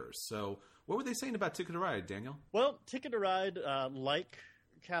that either. So what were they saying about Ticket to Ride, Daniel? Well, Ticket to Ride, like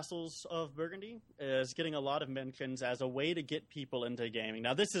Castles of Burgundy, is getting a lot of mentions as a way to get people into gaming.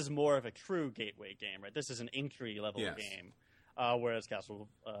 Now, this is more of a true gateway game, right? This is an entry-level game, whereas Castle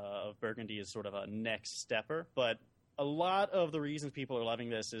of Burgundy is sort of a next stepper. But a lot of the reasons people are loving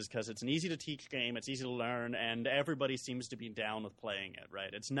this is because it's an easy-to-teach game, it's easy to learn, and everybody seems to be down with playing it,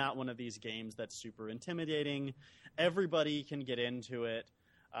 right? It's not one of these games that's super intimidating. Everybody can get into it.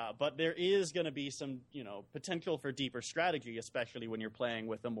 But there is going to be some, potential for deeper strategy, especially when you're playing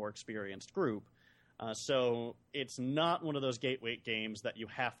with a more experienced group. So it's not one of those gateway games that you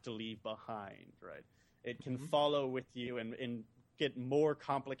have to leave behind, right? It can follow with you and get more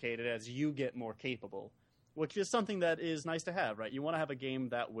complicated as you get more capable, which is something that is nice to have, right? You want to have a game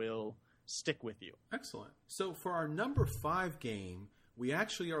that will stick with you. Excellent. So for our number 5 game, we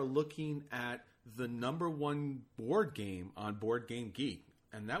actually are looking at the number 1 board game on Board Game Geek.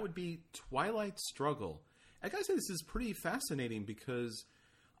 And that would be Twilight Struggle. I gotta say, this is pretty fascinating because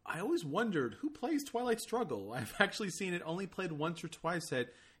I always wondered who plays Twilight Struggle. I've actually seen it only played once or twice at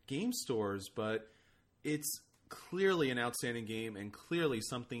game stores, but it's clearly an outstanding game and clearly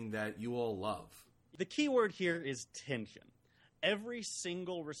something that you all love. The key word here is tension. Every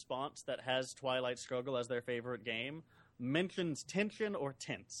single response that has Twilight Struggle as their favorite game mentions tension or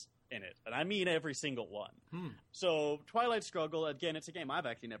tense in it, and I mean every single one. So Twilight Struggle, again, it's a game I've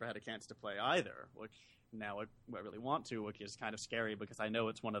actually never had a chance to play either, which now I really want to, which is kind of scary because I know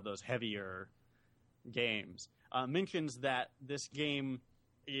it's one of those heavier games. Mentions that this game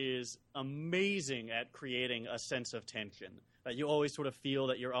is amazing at creating a sense of tension, that you always sort of feel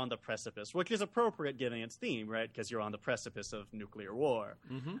that you're on the precipice, which is appropriate given its theme, right? Because you're on the precipice of nuclear war.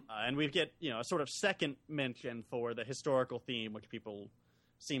 And we get, a sort of second mention for the historical theme, which people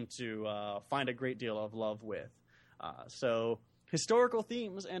seem to find a great deal of love with. So historical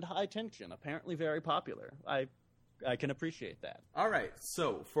themes and high tension, apparently very popular. I can appreciate that. All right,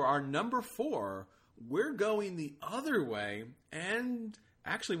 so for our number 4, we're going the other way, and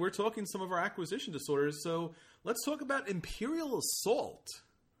actually we're talking some of our acquisition disorders, so let's talk about Imperial Assault.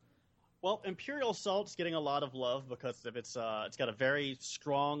 Well, Imperial Assault's getting a lot of love because of it's got a very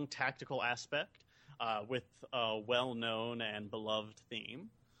strong tactical aspect. With a well-known and beloved theme.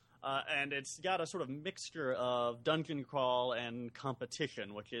 And it's got a sort of mixture of dungeon crawl and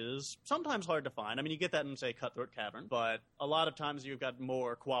competition, which is sometimes hard to find. I mean, you get that in, say, Cutthroat Cavern, but a lot of times you've got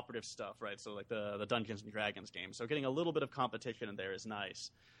more cooperative stuff, right? So like the Dungeons & Dragons game. So getting a little bit of competition in there is nice.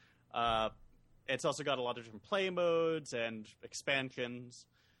 It's also got a lot of different play modes and expansions.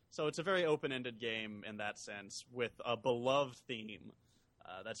 So it's a very open-ended game in that sense with a beloved theme.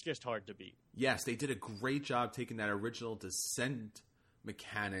 That's just hard to beat. Yes, they did a great job taking that original Descent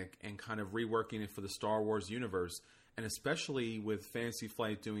mechanic and kind of reworking it for the Star Wars universe, and especially with Fantasy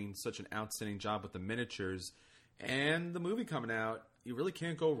Flight doing such an outstanding job with the miniatures and the movie coming out, you really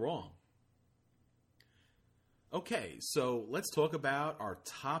can't go wrong. Okay, so let's talk about our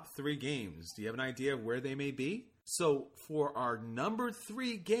top 3 games. Do you have an idea of where they may be? So for our number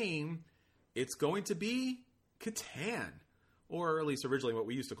 3 game, it's going to be Catan. Or at least originally what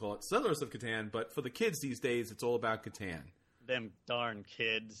we used to call it, Settlers of Catan, but for the kids these days, it's all about Catan. Them darn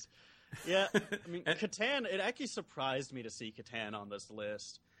kids. Yeah, I mean, Catan, it actually surprised me to see Catan on this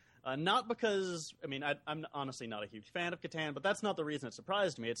list. Not because, I mean, I'm honestly not a huge fan of Catan, but that's not the reason it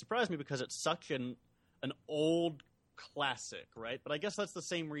surprised me. It surprised me because it's such an old classic, right? But I guess that's the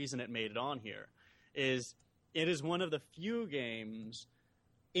same reason it made it on here, is it is one of the few games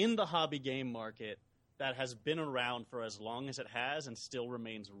in the hobby game market that has been around for as long as it has and still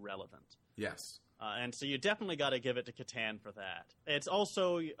remains relevant. Yes. And so you definitely got to give it to Catan for that. It's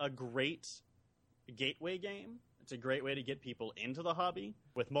also a great gateway game. It's a great way to get people into the hobby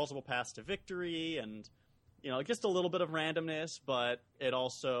with multiple paths to victory and, just a little bit of randomness, but it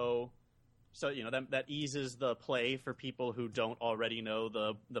also, that eases the play for people who don't already know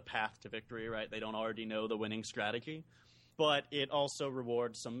the path to victory, right? They don't already know the winning strategy. But it also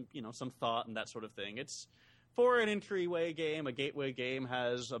rewards some thought and that sort of thing. It's for an entryway game, a gateway game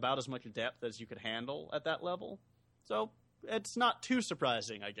has about as much depth as you could handle at that level. So it's not too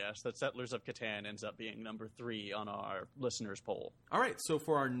surprising, I guess, that Settlers of Catan ends up being number 3 on our listeners' poll. All right, so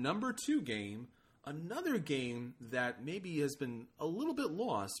for our number 2 game, another game that maybe has been a little bit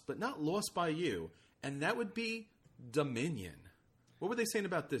lost, but not lost by you, and that would be Dominion. What were they saying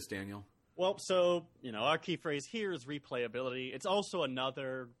about this, Daniel? Well, so, our key phrase here is replayability. It's also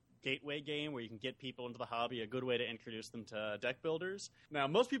another gateway game where you can get people into the hobby, a good way to introduce them to deck builders. Now,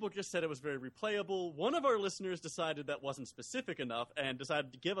 most people just said it was very replayable. One of our listeners decided that wasn't specific enough and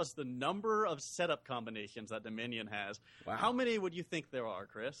decided to give us the number of setup combinations that Dominion has. Wow. How many would you think there are,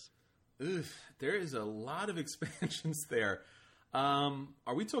 Chris? Oof, there is a lot of expansions there. Are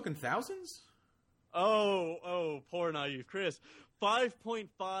we talking thousands? Oh, poor naive Chris.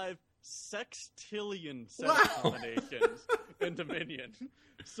 5.5 sextillion setup combinations in Dominion.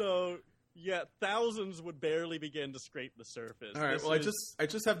 So, yeah, thousands would barely begin to scrape the surface. All right, I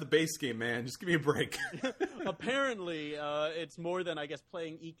just have the base game, man. Just give me a break. Apparently, it's more than, I guess,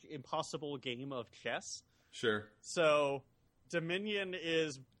 playing each impossible game of chess. Sure. So, Dominion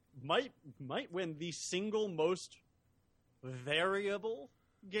might win the single most variable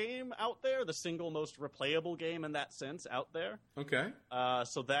game out there, the single most replayable game in that sense out there. Okay.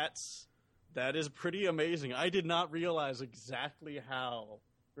 So that is pretty amazing. I did not realize exactly how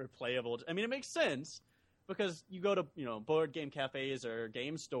replayable. I mean, it makes sense because you go to board game cafes or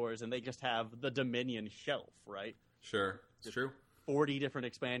game stores and they just have the Dominion shelf, right? Sure, it's true. 40 different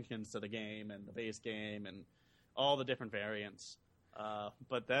expansions to the game and the base game and all the different variants.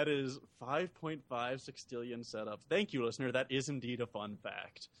 But that is 5.5 sextillion setups. Thank you, listener. That is indeed a fun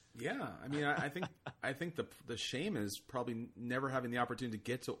fact. Yeah, I mean, I think the shame is probably never having the opportunity to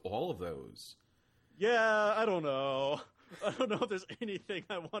get to all of those. Yeah, I don't know. I don't know if there's anything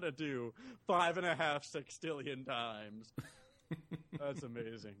I want to do 5.5 sextillion times. That's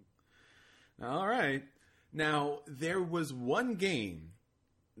amazing. All right. Now, there was one game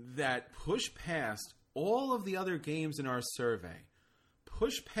that pushed past all of the other games in our survey.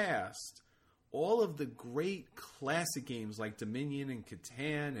 Push past all of the great classic games like Dominion and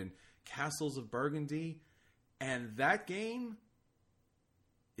Catan and Castles of Burgundy, and that game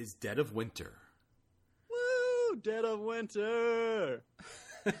is Dead of Winter. Woo! Dead of Winter!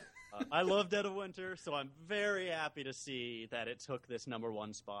 I love Dead of Winter, so I'm very happy to see that it took this number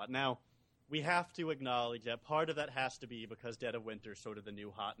 1 spot. Now, we have to acknowledge that part of that has to be because Dead of Winter is sort of the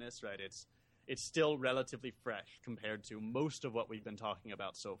new hotness, right? It's still relatively fresh compared to most of what we've been talking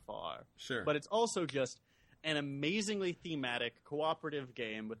about so far. Sure. But it's also just an amazingly thematic, cooperative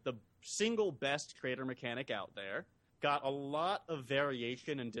game with the single best trader mechanic out there. Got a lot of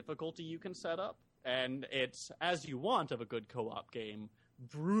variation and difficulty you can set up. And it's, as you want of a good co-op game,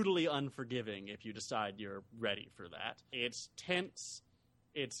 brutally unforgiving if you decide you're ready for that. It's tense.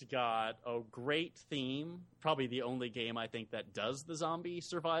 It's got a great theme, probably the only game I think that does the zombie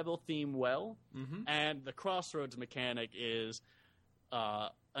survival theme well. Mm-hmm. And the crossroads mechanic is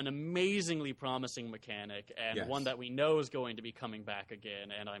an amazingly promising mechanic and one that we know is going to be coming back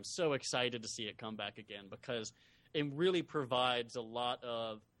again. And I'm so excited to see it come back again because it really provides a lot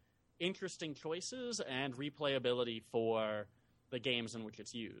of interesting choices and replayability for the games in which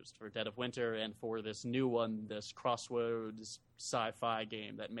it's used, for Dead of Winter and for this new one, this Crossroads sci-fi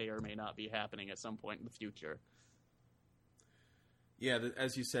game that may or may not be happening at some point in the future. Yeah,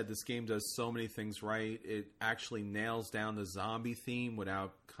 as you said, this game does so many things right. It actually nails down the zombie theme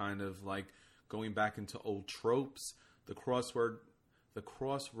without kind of like going back into old tropes. The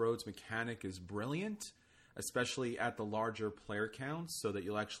Crossroads mechanic is brilliant, especially at the larger player counts, so that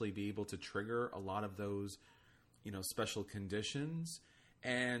you'll actually be able to trigger a lot of those special conditions.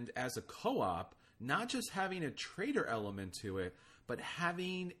 And as a co-op, not just having a trader element to it, but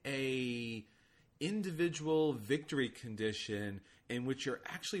having a individual victory condition in which you're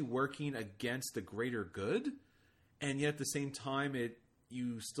actually working against the greater good, and yet at the same time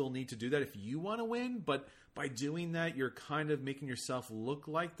you still need to do that if you want to win, but by doing that you're kind of making yourself look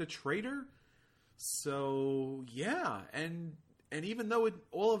like the traitor. So yeah, and even though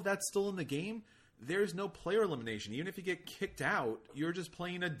all of that's still in the game, there's no player elimination. Even if you get kicked out, you're just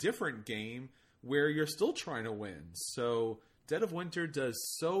playing a different game where you're still trying to win. So Dead of Winter does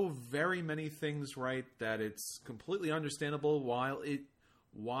so very many things right that it's completely understandable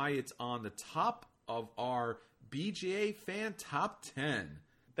why it's on the top of our BGA fan top 10.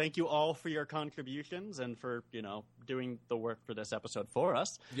 Thank you all for your contributions and for, doing the work for this episode for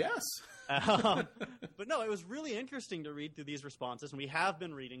us. Yes. But no, it was really interesting to read through these responses, and we have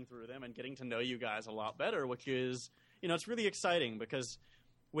been reading through them and getting to know you guys a lot better, which is, it's really exciting because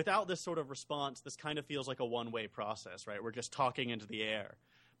without this sort of response, this kind of feels like a one-way process, right? We're just talking into the air.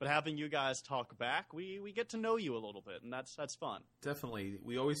 But having you guys talk back, we get to know you a little bit, and that's fun. Definitely.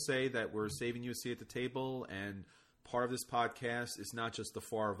 We always say that we're saving you a seat at the table, and part of this podcast is not just the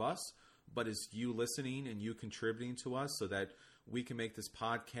four of us, but is you listening and you contributing to us so that we can make this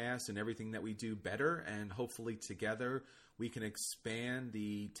podcast and everything that we do better, and hopefully together we can expand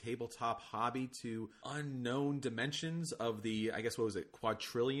the tabletop hobby to unknown dimensions of the, I guess, what was it,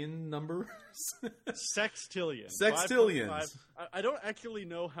 quadrillion numbers? Sextillion. Sextillions. I don't actually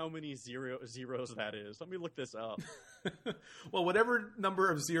know how many zeros that is. Let me look this up. Well, whatever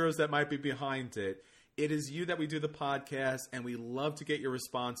number of zeros that might be behind it, it is you that we do the podcast, and we love to get your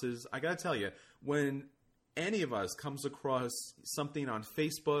responses. I got to tell you, when any of us comes across something on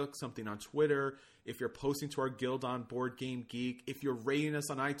Facebook, something on Twitter, if you're posting to our guild on Board Game Geek, if you're rating us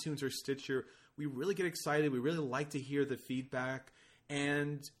on iTunes or Stitcher, we really get excited. We really like to hear the feedback.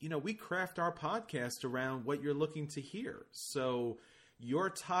 And, we craft our podcast around what you're looking to hear. So your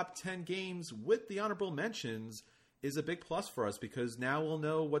top 10 games with the honorable mentions is a big plus for us, because now we'll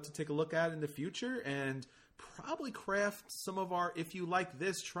know what to take a look at in the future and probably craft some of our, if you like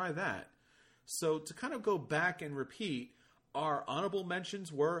this, try that. So to kind of go back and repeat, our honorable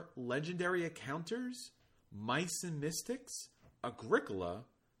mentions were Legendary Encounters, Mice and Mystics, Agricola,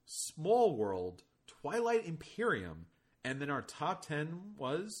 Small World, Twilight Imperium, and then our top 10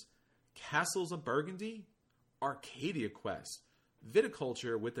 was Castles of Burgundy, Arcadia Quest,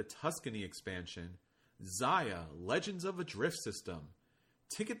 Viticulture with the Tuscany expansion, Zaya, Legends of a Drift System,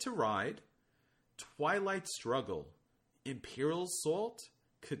 Ticket to Ride, Twilight Struggle, Imperial Assault,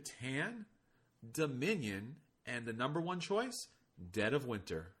 Catan, Dominion, and the number one choice, Dead of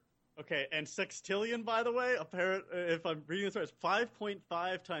Winter. Okay, and sextillion, by the way, if I'm reading this right, it's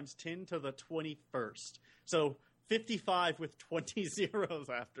 5.5 times 10 to the 21st. So 55 with 20 zeros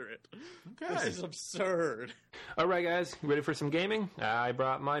after it. Okay. This is absurd. All right, guys, ready for some gaming? I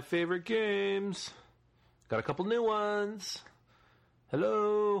brought my favorite games. Got a couple new ones.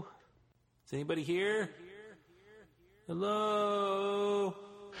 Hello? Is anybody here? Hello?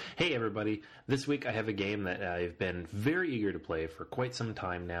 Hey everybody, this week I have a game that I've been very eager to play for quite some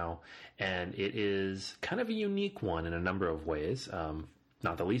time now, and it is kind of a unique one in a number of ways,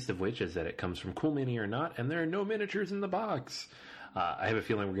 not the least of which is that it comes from Cool Mini or Not, and there are no miniatures in the box. I have a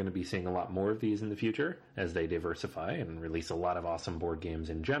feeling we're going to be seeing a lot more of these in the future as they diversify and release a lot of awesome board games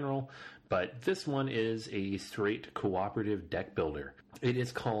in general, but this one is a straight cooperative deck builder. It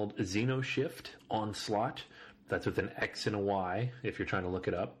is called Xenoshift Onslaught. That's with an X and a Y, if you're trying to look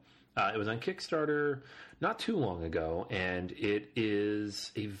it up. It was on Kickstarter not too long ago, and it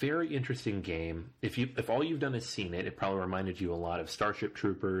is a very interesting game. If all you've done is seen it, it probably reminded you a lot of Starship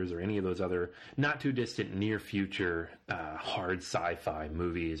Troopers or any of those other not too distant near future hard sci-fi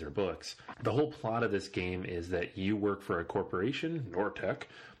movies or books. The whole plot of this game is that you work for a corporation, Nortec,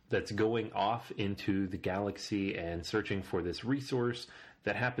 that's going off into the galaxy and searching for this resource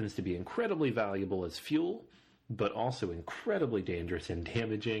that happens to be incredibly valuable as fuel, but also incredibly dangerous and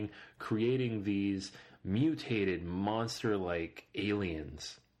damaging, creating these mutated monster-like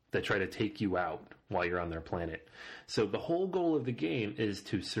aliens that try to take you out while you're on their planet. So the whole goal of the game is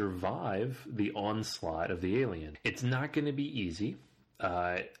to survive the onslaught of the alien. It's not going to be easy,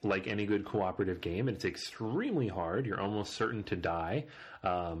 like any good cooperative game. It's extremely hard. You're almost certain to die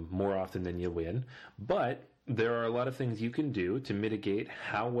more often than you win, but there are a lot of things you can do to mitigate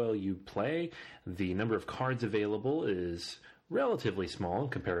how well you play. The number of cards available is relatively small in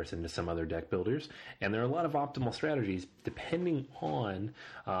comparison to some other deck builders, and there are a lot of optimal strategies depending on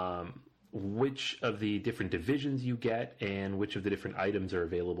which of the different divisions you get and which of the different items are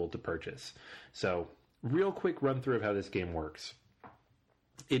available to purchase. So, real quick run through of how this game works.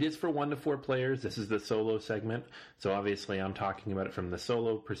 It is for 1 to 4 players. This is the solo segment, so obviously I'm talking about it from the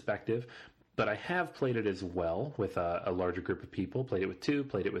solo perspective. But I have played it as well with a larger group of people. Played it with 2,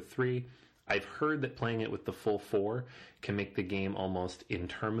 played it with 3. I've heard that playing it with the full 4 can make the game almost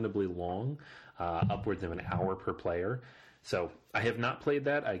interminably long, upwards of an hour per player. So I have not played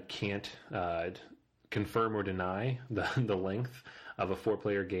that. I can't confirm or deny the length of a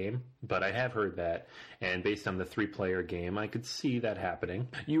 4-player game, but I have heard that, and based on the 3-player game, I could see that happening.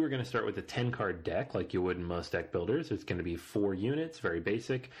 You are going to start with a 10-card deck like you would in most deck builders. It's going to be 4 units, very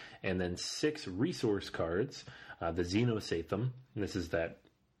basic, and then 6 resource cards, the Xenosathum. This is that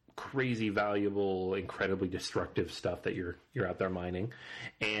crazy valuable, incredibly destructive stuff that you're out there mining,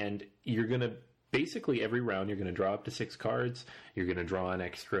 and you're going to basically every round you're going to draw up to 6 cards. You're going to draw an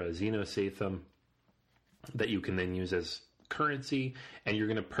extra Xenosathum that you can then use as currency, and you're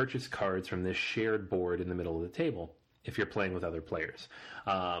going to purchase cards from this shared board in the middle of the table. if you're playing with other players.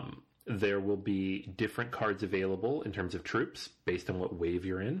 There will be different cards available in terms of troops based on what wave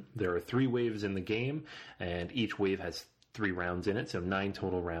you're in. There are 3 waves in the game, and each wave has 3 rounds in it, so 9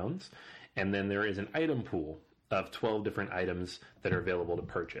 total rounds. And then there is an item pool of 12 different items that are available to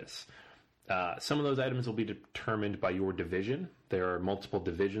purchase. Some of those items will be determined by your division. There are multiple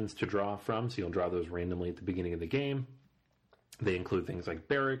divisions to draw from, so you'll draw those randomly at the beginning of the game. They include things like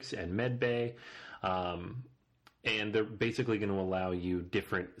barracks and med bay. And they're basically going to allow you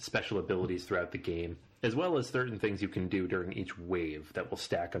different special abilities throughout the game, as well as certain things you can do during each wave that will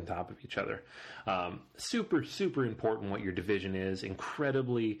stack on top of each other. Super, super important what your division is.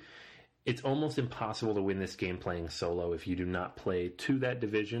 It's almost impossible to win this game playing solo if you do not play to that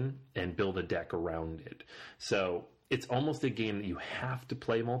division and build a deck around it. So it's almost a game that you have to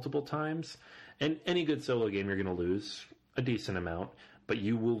play multiple times. And any good solo game, you're going to lose a decent amount. But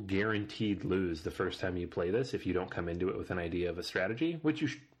you will guaranteed lose the first time you play this if you don't come into it with an idea of a strategy, which you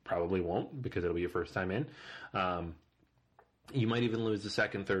probably won't because it'll be your first time in. You might even lose the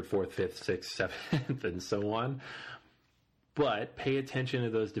second, third, fourth, fifth, sixth, seventh, and so on. But pay attention to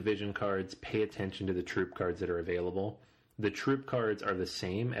those division cards. Pay attention to the troop cards that are available. The troop cards are the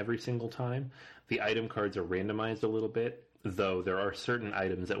same every single time. The item cards are randomized a little bit, though there are certain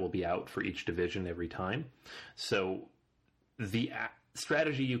items that will be out for each division every time. So the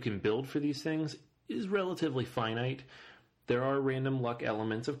strategy you can build for these things is relatively finite. There are random luck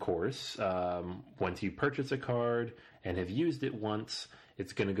elements, of course. Once you purchase a card and have used it once,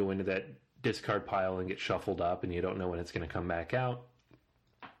 it's going to go into that discard pile and get shuffled up, and you don't know when it's going to come back out.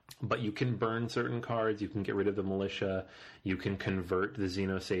 But you can burn certain cards, you can get rid of the militia, you can convert the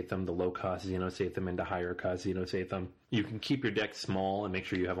Xenosatham, the low-cost Xenosatham, into higher-cost Xenosatham. You can keep your deck small and make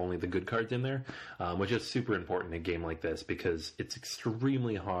sure you have only the good cards in there, which is super important in a game like this because it's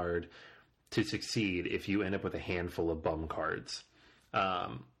extremely hard to succeed if you end up with a handful of bum cards.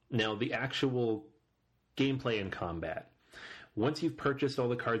 Now, the actual gameplay and combat. Once you've purchased all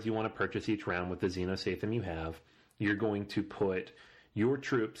the cards you want to purchase each round with the Xenosatham you have, you're going to put your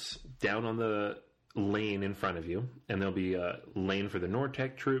troops down on the lane in front of you, and there'll be a lane for the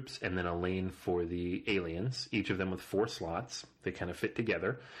Nortec troops and then a lane for the aliens, each of them with 4 slots. They kind of fit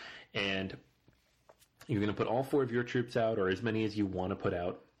together. And you're going to put all 4 of your troops out, or as many as you want to put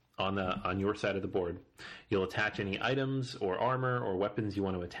out, on your side of the board. You'll attach any items or armor or weapons you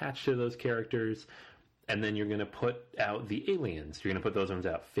want to attach to those characters, and then you're going to put out the aliens. You're going to put those ones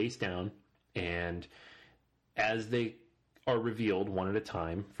out face down, and as they are revealed one at a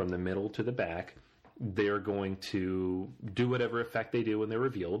time from the middle to the back, they're going to do whatever effect they do when they're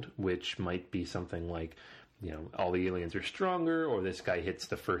revealed, which might be something like, all the aliens are stronger, or this guy hits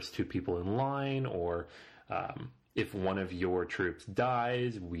the first 2 people in line, or if one of your troops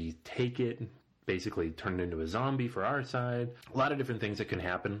dies, we take it, basically turn it into a zombie for our side. A lot of different things that can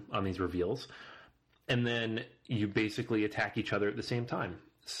happen on these reveals. And then you basically attack each other at the same time.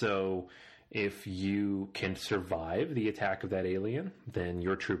 So if you can survive the attack of that alien, then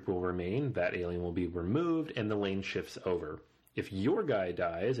your troop will remain, that alien will be removed, and the lane shifts over. If your guy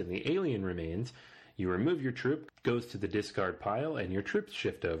dies and the alien remains, you remove your troop, goes to the discard pile, and your troops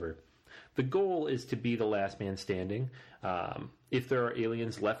shift over. The goal is to be the last man standing. If there are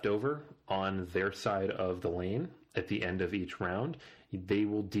aliens left over on their side of the lane at the end of each round, they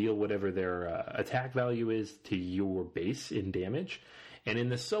will deal whatever their attack value is to your base in damage. And in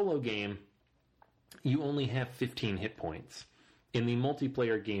the solo game, you only have 15 hit points. In the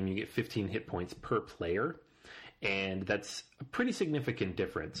multiplayer game, you get 15 hit points per player, and that's a pretty significant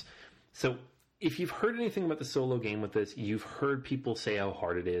difference. So if you've heard anything about the solo game with this, you've heard people say how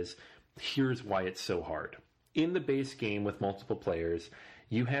hard it is. Here's why it's so hard. In the base game with multiple players,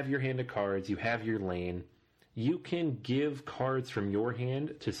 you have your hand of cards, you have your lane. You can give cards from your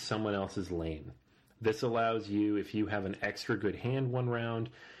hand to someone else's lane. This allows you, if you have an extra good hand one round,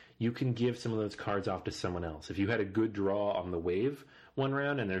 you can give some of those cards off to someone else. If you had a good draw on the wave one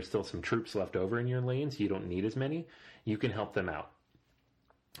round and there's still some troops left over in your lane, so you don't need as many, you can help them out.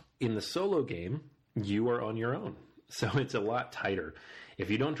 In the solo game, you are on your own, so it's a lot tighter. If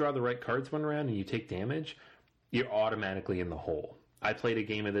you don't draw the right cards one round and you take damage, you're automatically in the hole. I played a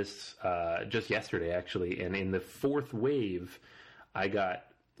game of this just yesterday, actually, and in the 4th wave, in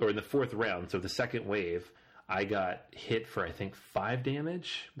the 4th round, so the second wave, I got hit for, I think, 5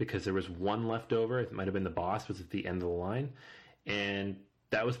 damage because there was 1 left over. It might have been the boss, was at the end of the line. And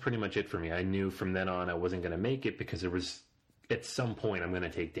that was pretty much it for me. I knew from then on I wasn't going to make it because there was, at some point, I'm going to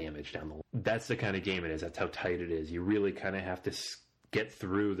take damage down the line. That's the kind of game it is. That's how tight it is. You really kind of have to get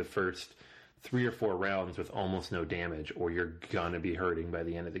through the first 3 or 4 rounds with almost no damage, or you're going to be hurting by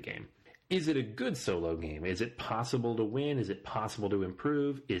the end of the game. Is it a good solo game? Is it possible to win? Is it possible to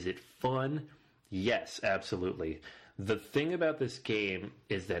improve? Is it fun? Yes, absolutely. The thing about this game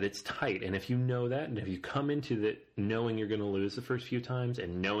is that it's tight, and if you know that, and if you come into it knowing you're going to lose the first few times,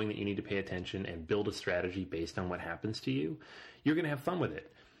 and knowing that you need to pay attention and build a strategy based on what happens to you, you're going to have fun with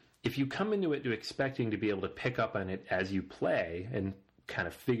it. If you come into it expecting to be able to pick up on it as you play, and kind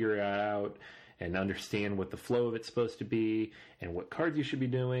of figure it out, and understand what the flow of it's supposed to be, and what cards you should be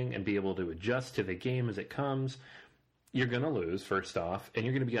doing, and be able to adjust to the game as it comes, you're going to lose, first off, and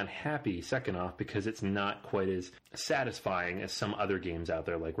you're going to be unhappy, second off, because it's not quite as satisfying as some other games out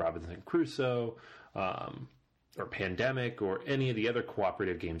there, like Robinson Crusoe, or Pandemic, or any of the other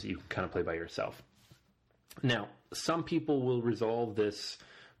cooperative games that you can kind of play by yourself. Now, some people will resolve this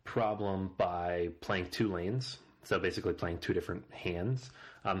problem by playing 2 lanes, so basically playing 2 different hands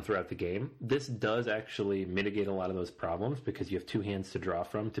throughout the game. This does actually mitigate a lot of those problems because you have 2 hands to draw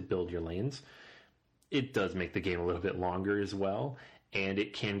from to build your lanes. It does make the game a little bit longer as well, and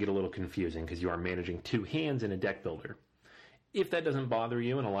it can get a little confusing because you are managing 2 hands in a deck builder. If that doesn't bother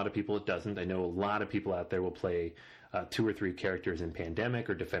you, and a lot of people it doesn't, I know a lot of people out there will play 2 or 3 characters in Pandemic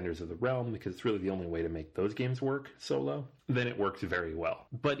or Defenders of the Realm because it's really the only way to make those games work solo, then it works very well.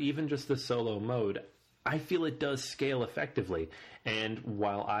 But even just the solo mode, I feel it does scale effectively, and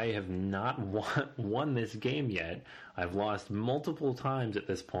while I have not won this game yet, I've lost multiple times at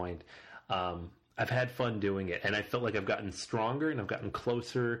this point, I've had fun doing it, and I felt like I've gotten stronger, and I've gotten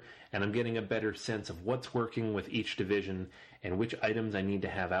closer, and I'm getting a better sense of what's working with each division, and which items I need to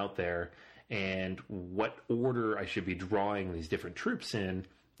have out there, and what order I should be drawing these different troops in,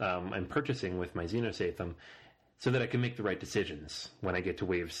 and purchasing with my Xenosatham, so that I can make the right decisions when I get to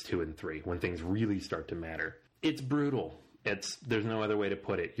waves 2 and 3, when things really start to matter. It's brutal. There's no other way to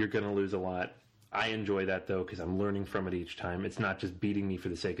put it. You're going to lose a lot. I enjoy that, though, because I'm learning from it each time. It's not just beating me for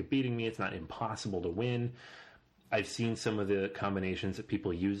the sake of beating me. It's not impossible to win. I've seen some of the combinations that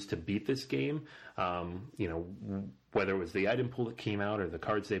people use to beat this game, whether it was the item pool that came out or the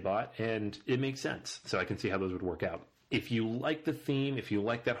cards they bought, and it makes sense. So I can see how those would work out. If you like the theme, if you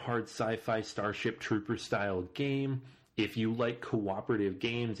like that hard sci-fi Starship Trooper style game, if you like cooperative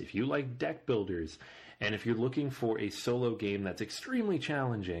games, if you like deck builders, and if you're looking for a solo game that's extremely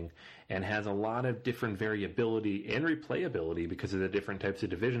challenging and has a lot of different variability and replayability because of the different types of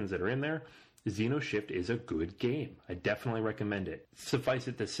divisions that are in there, Xenoshift is a good game. I definitely recommend it. Suffice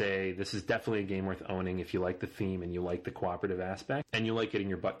it to say, this is definitely a game worth owning if you like the theme and you like the cooperative aspect, and you like getting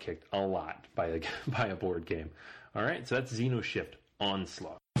your butt kicked a lot by a board game. All right, so that's Xenoshift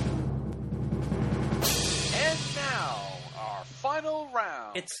Onslaught. And now, our final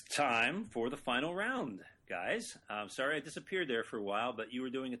round. It's time for the final round, guys. I'm sorry I disappeared there for a while, but you were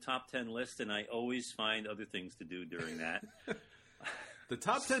doing a top 10 list, and I always find other things to do during that. The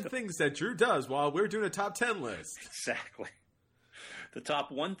top 10 things that Drew does while we're doing a top 10 list. Exactly. The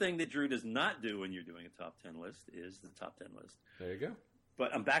top one thing that Drew does not do when you're doing a top 10 list is the top 10 list. There you go.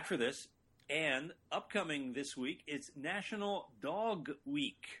 But I'm back for this. And upcoming this week, it's National Dog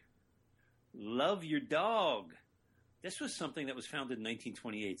Week. Love your dog. This was something that was founded in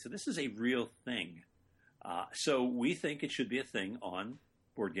 1928, so this is a real thing. So we think it should be a thing on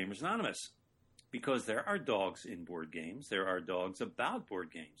Board Gamers Anonymous, because there are dogs in board games. There are dogs about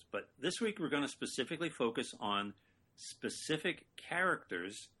board games. But this week we're going to specifically focus on specific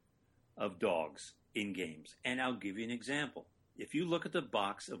characters of dogs in games. And I'll give you an example. If you look at the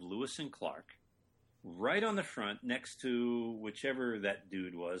box of Lewis and Clark, right on the front, next to whichever that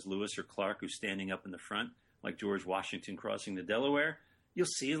dude was, Lewis or Clark, who's standing up in the front, like George Washington crossing the Delaware, you'll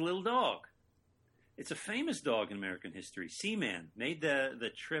see a little dog. It's a famous dog in American history. Seaman made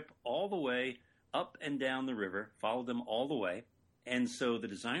the trip all the way up and down the river, followed them all the way. And so the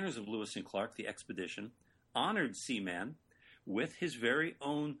designers of Lewis and Clark, the expedition, honored Seaman with his very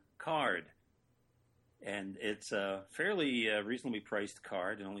own card. And it's a fairly reasonably priced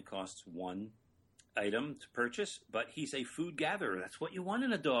card. It only costs 1 item to purchase, but he's a food gatherer. That's what you want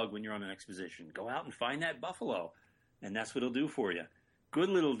in a dog when you're on an expedition. Go out and find that buffalo, and that's what he'll do for you. Good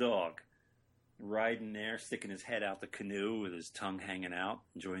little dog. Riding there, sticking his head out the canoe with his tongue hanging out,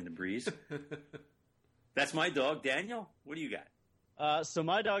 enjoying the breeze. That's my dog. Daniel, what do you got? So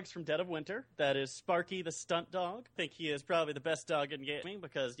my dog's from Dead of Winter. That is Sparky the stunt dog. I think he is probably the best dog in gaming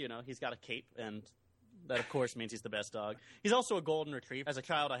because, he's got a cape, and that, of course, means he's the best dog. He's also a golden retriever. As a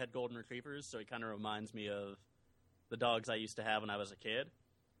child, I had golden retrievers, so he kind of reminds me of the dogs I used to have when I was a kid.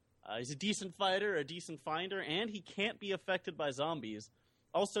 He's a decent fighter, a decent finder, and he can't be affected by zombies.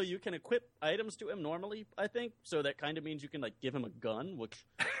 Also, you can equip items to him normally, I think, so that kind of means you can, give him a gun, which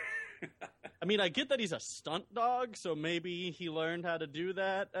I mean, I get that he's a stunt dog, so maybe he learned how to do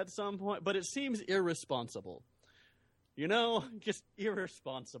that at some point, but it seems irresponsible. You know, just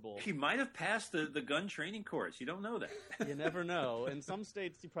irresponsible. He might have passed the gun training course. You don't know that. You never know. In some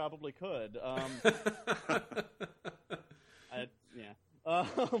states, he probably could.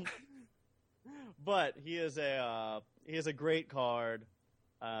 But he is a great card.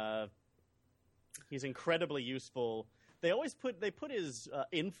 He's incredibly useful. They put his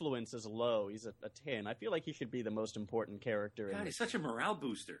influence as low. He's a 10. I feel like he should be the most important character. God, he's such a morale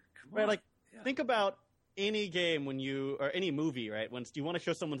booster. Come right, on. like think about any game or any movie, right? When you want to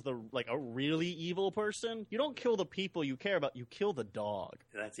show someone a really evil person, you don't kill the people you care about. You kill the dog.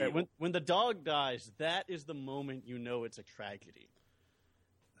 That's right? evil. When the dog dies, that is the moment you know it's a tragedy.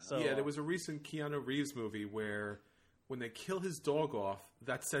 So, yeah, there was a recent Keanu Reeves movie where when they kill his dog off,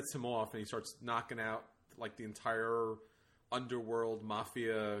 that sets him off, and he starts knocking out like the entire underworld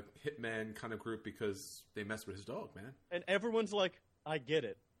mafia hitman kind of group because they messed with his dog, man. And everyone's like, I get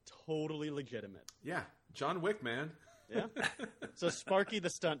it. Totally legitimate. Yeah, John Wick, man. Yeah. So Sparky the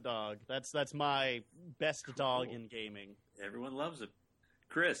stunt dog. That's my best dog in gaming. Everyone loves it.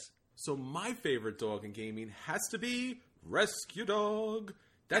 Chris. So my favorite dog in gaming has to be Rescue Dog.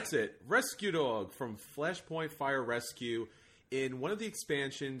 That's it. Rescue Dog from Flashpoint Fire Rescue. In one of the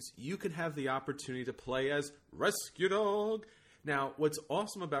expansions, you can have the opportunity to play as Rescue Dog. Now, what's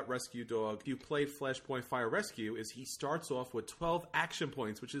awesome about Rescue Dog, if you played Flashpoint Fire Rescue, is he starts off with 12 action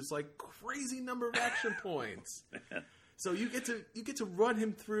points, which is like crazy number of action points. So you get to run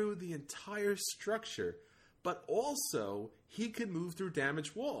him through the entire structure, but also he can move through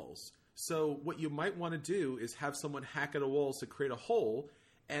damaged walls. So what you might want to do is have someone hack at a wall to create a hole,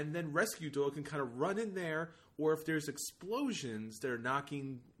 and then Rescue Dog can kind of run in there, or if there's explosions that are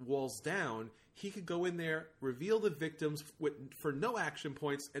knocking walls down, he could go in there, reveal the victims for no action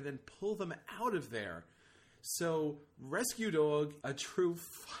points, and then pull them out of there. So Rescue Dog, a true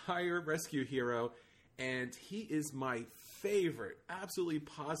fire rescue hero, and he is my favorite, absolutely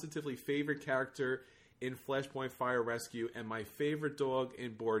positively favorite character in Flashpoint Fire Rescue, and my favorite dog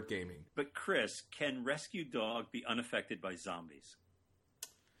in board gaming. But Chris, can Rescue Dog be unaffected by zombies?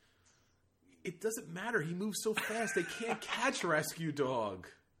 It doesn't matter. He moves so fast, they can't catch Rescue Dog.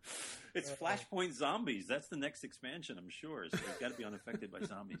 It's Flashpoint Zombies. That's the next expansion, I'm sure. So he's got to be unaffected by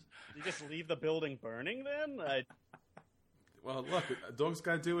zombies. You just leave the building burning then? Well, look, a dog's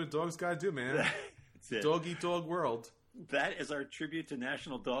got to do what a dog's got to do, man. That's it. Dog eat dog world. That is our tribute to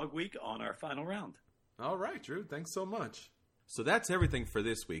National Dog Week on our final round. All right, Drew. Thanks so much. So that's everything for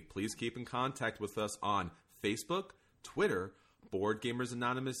this week. Please keep in contact with us on Facebook, Twitter,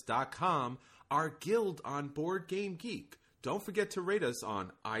 BoardGamersAnonymous.com, our guild on Board Game Geek. Don't forget to rate us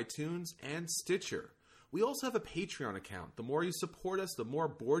on iTunes and Stitcher. We also have a Patreon account. The more you support us, the more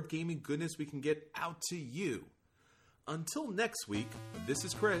board gaming goodness we can get out to you. Until next week, this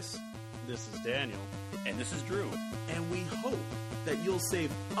is Chris. This is Daniel. And this is Drew. And we hope that you'll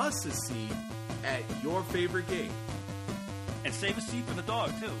save us a seat at your favorite game. And save a seat for the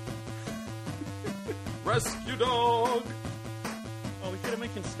dog, too. Rescue Dog! Oh, we should have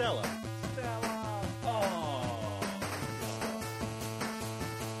mentioned Stella. Stella! Oh!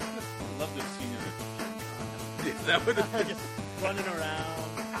 Love to have seen her at Yeah, that would have been Just running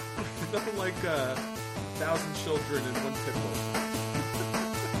around. nothing like 1,000 children in one pit bull.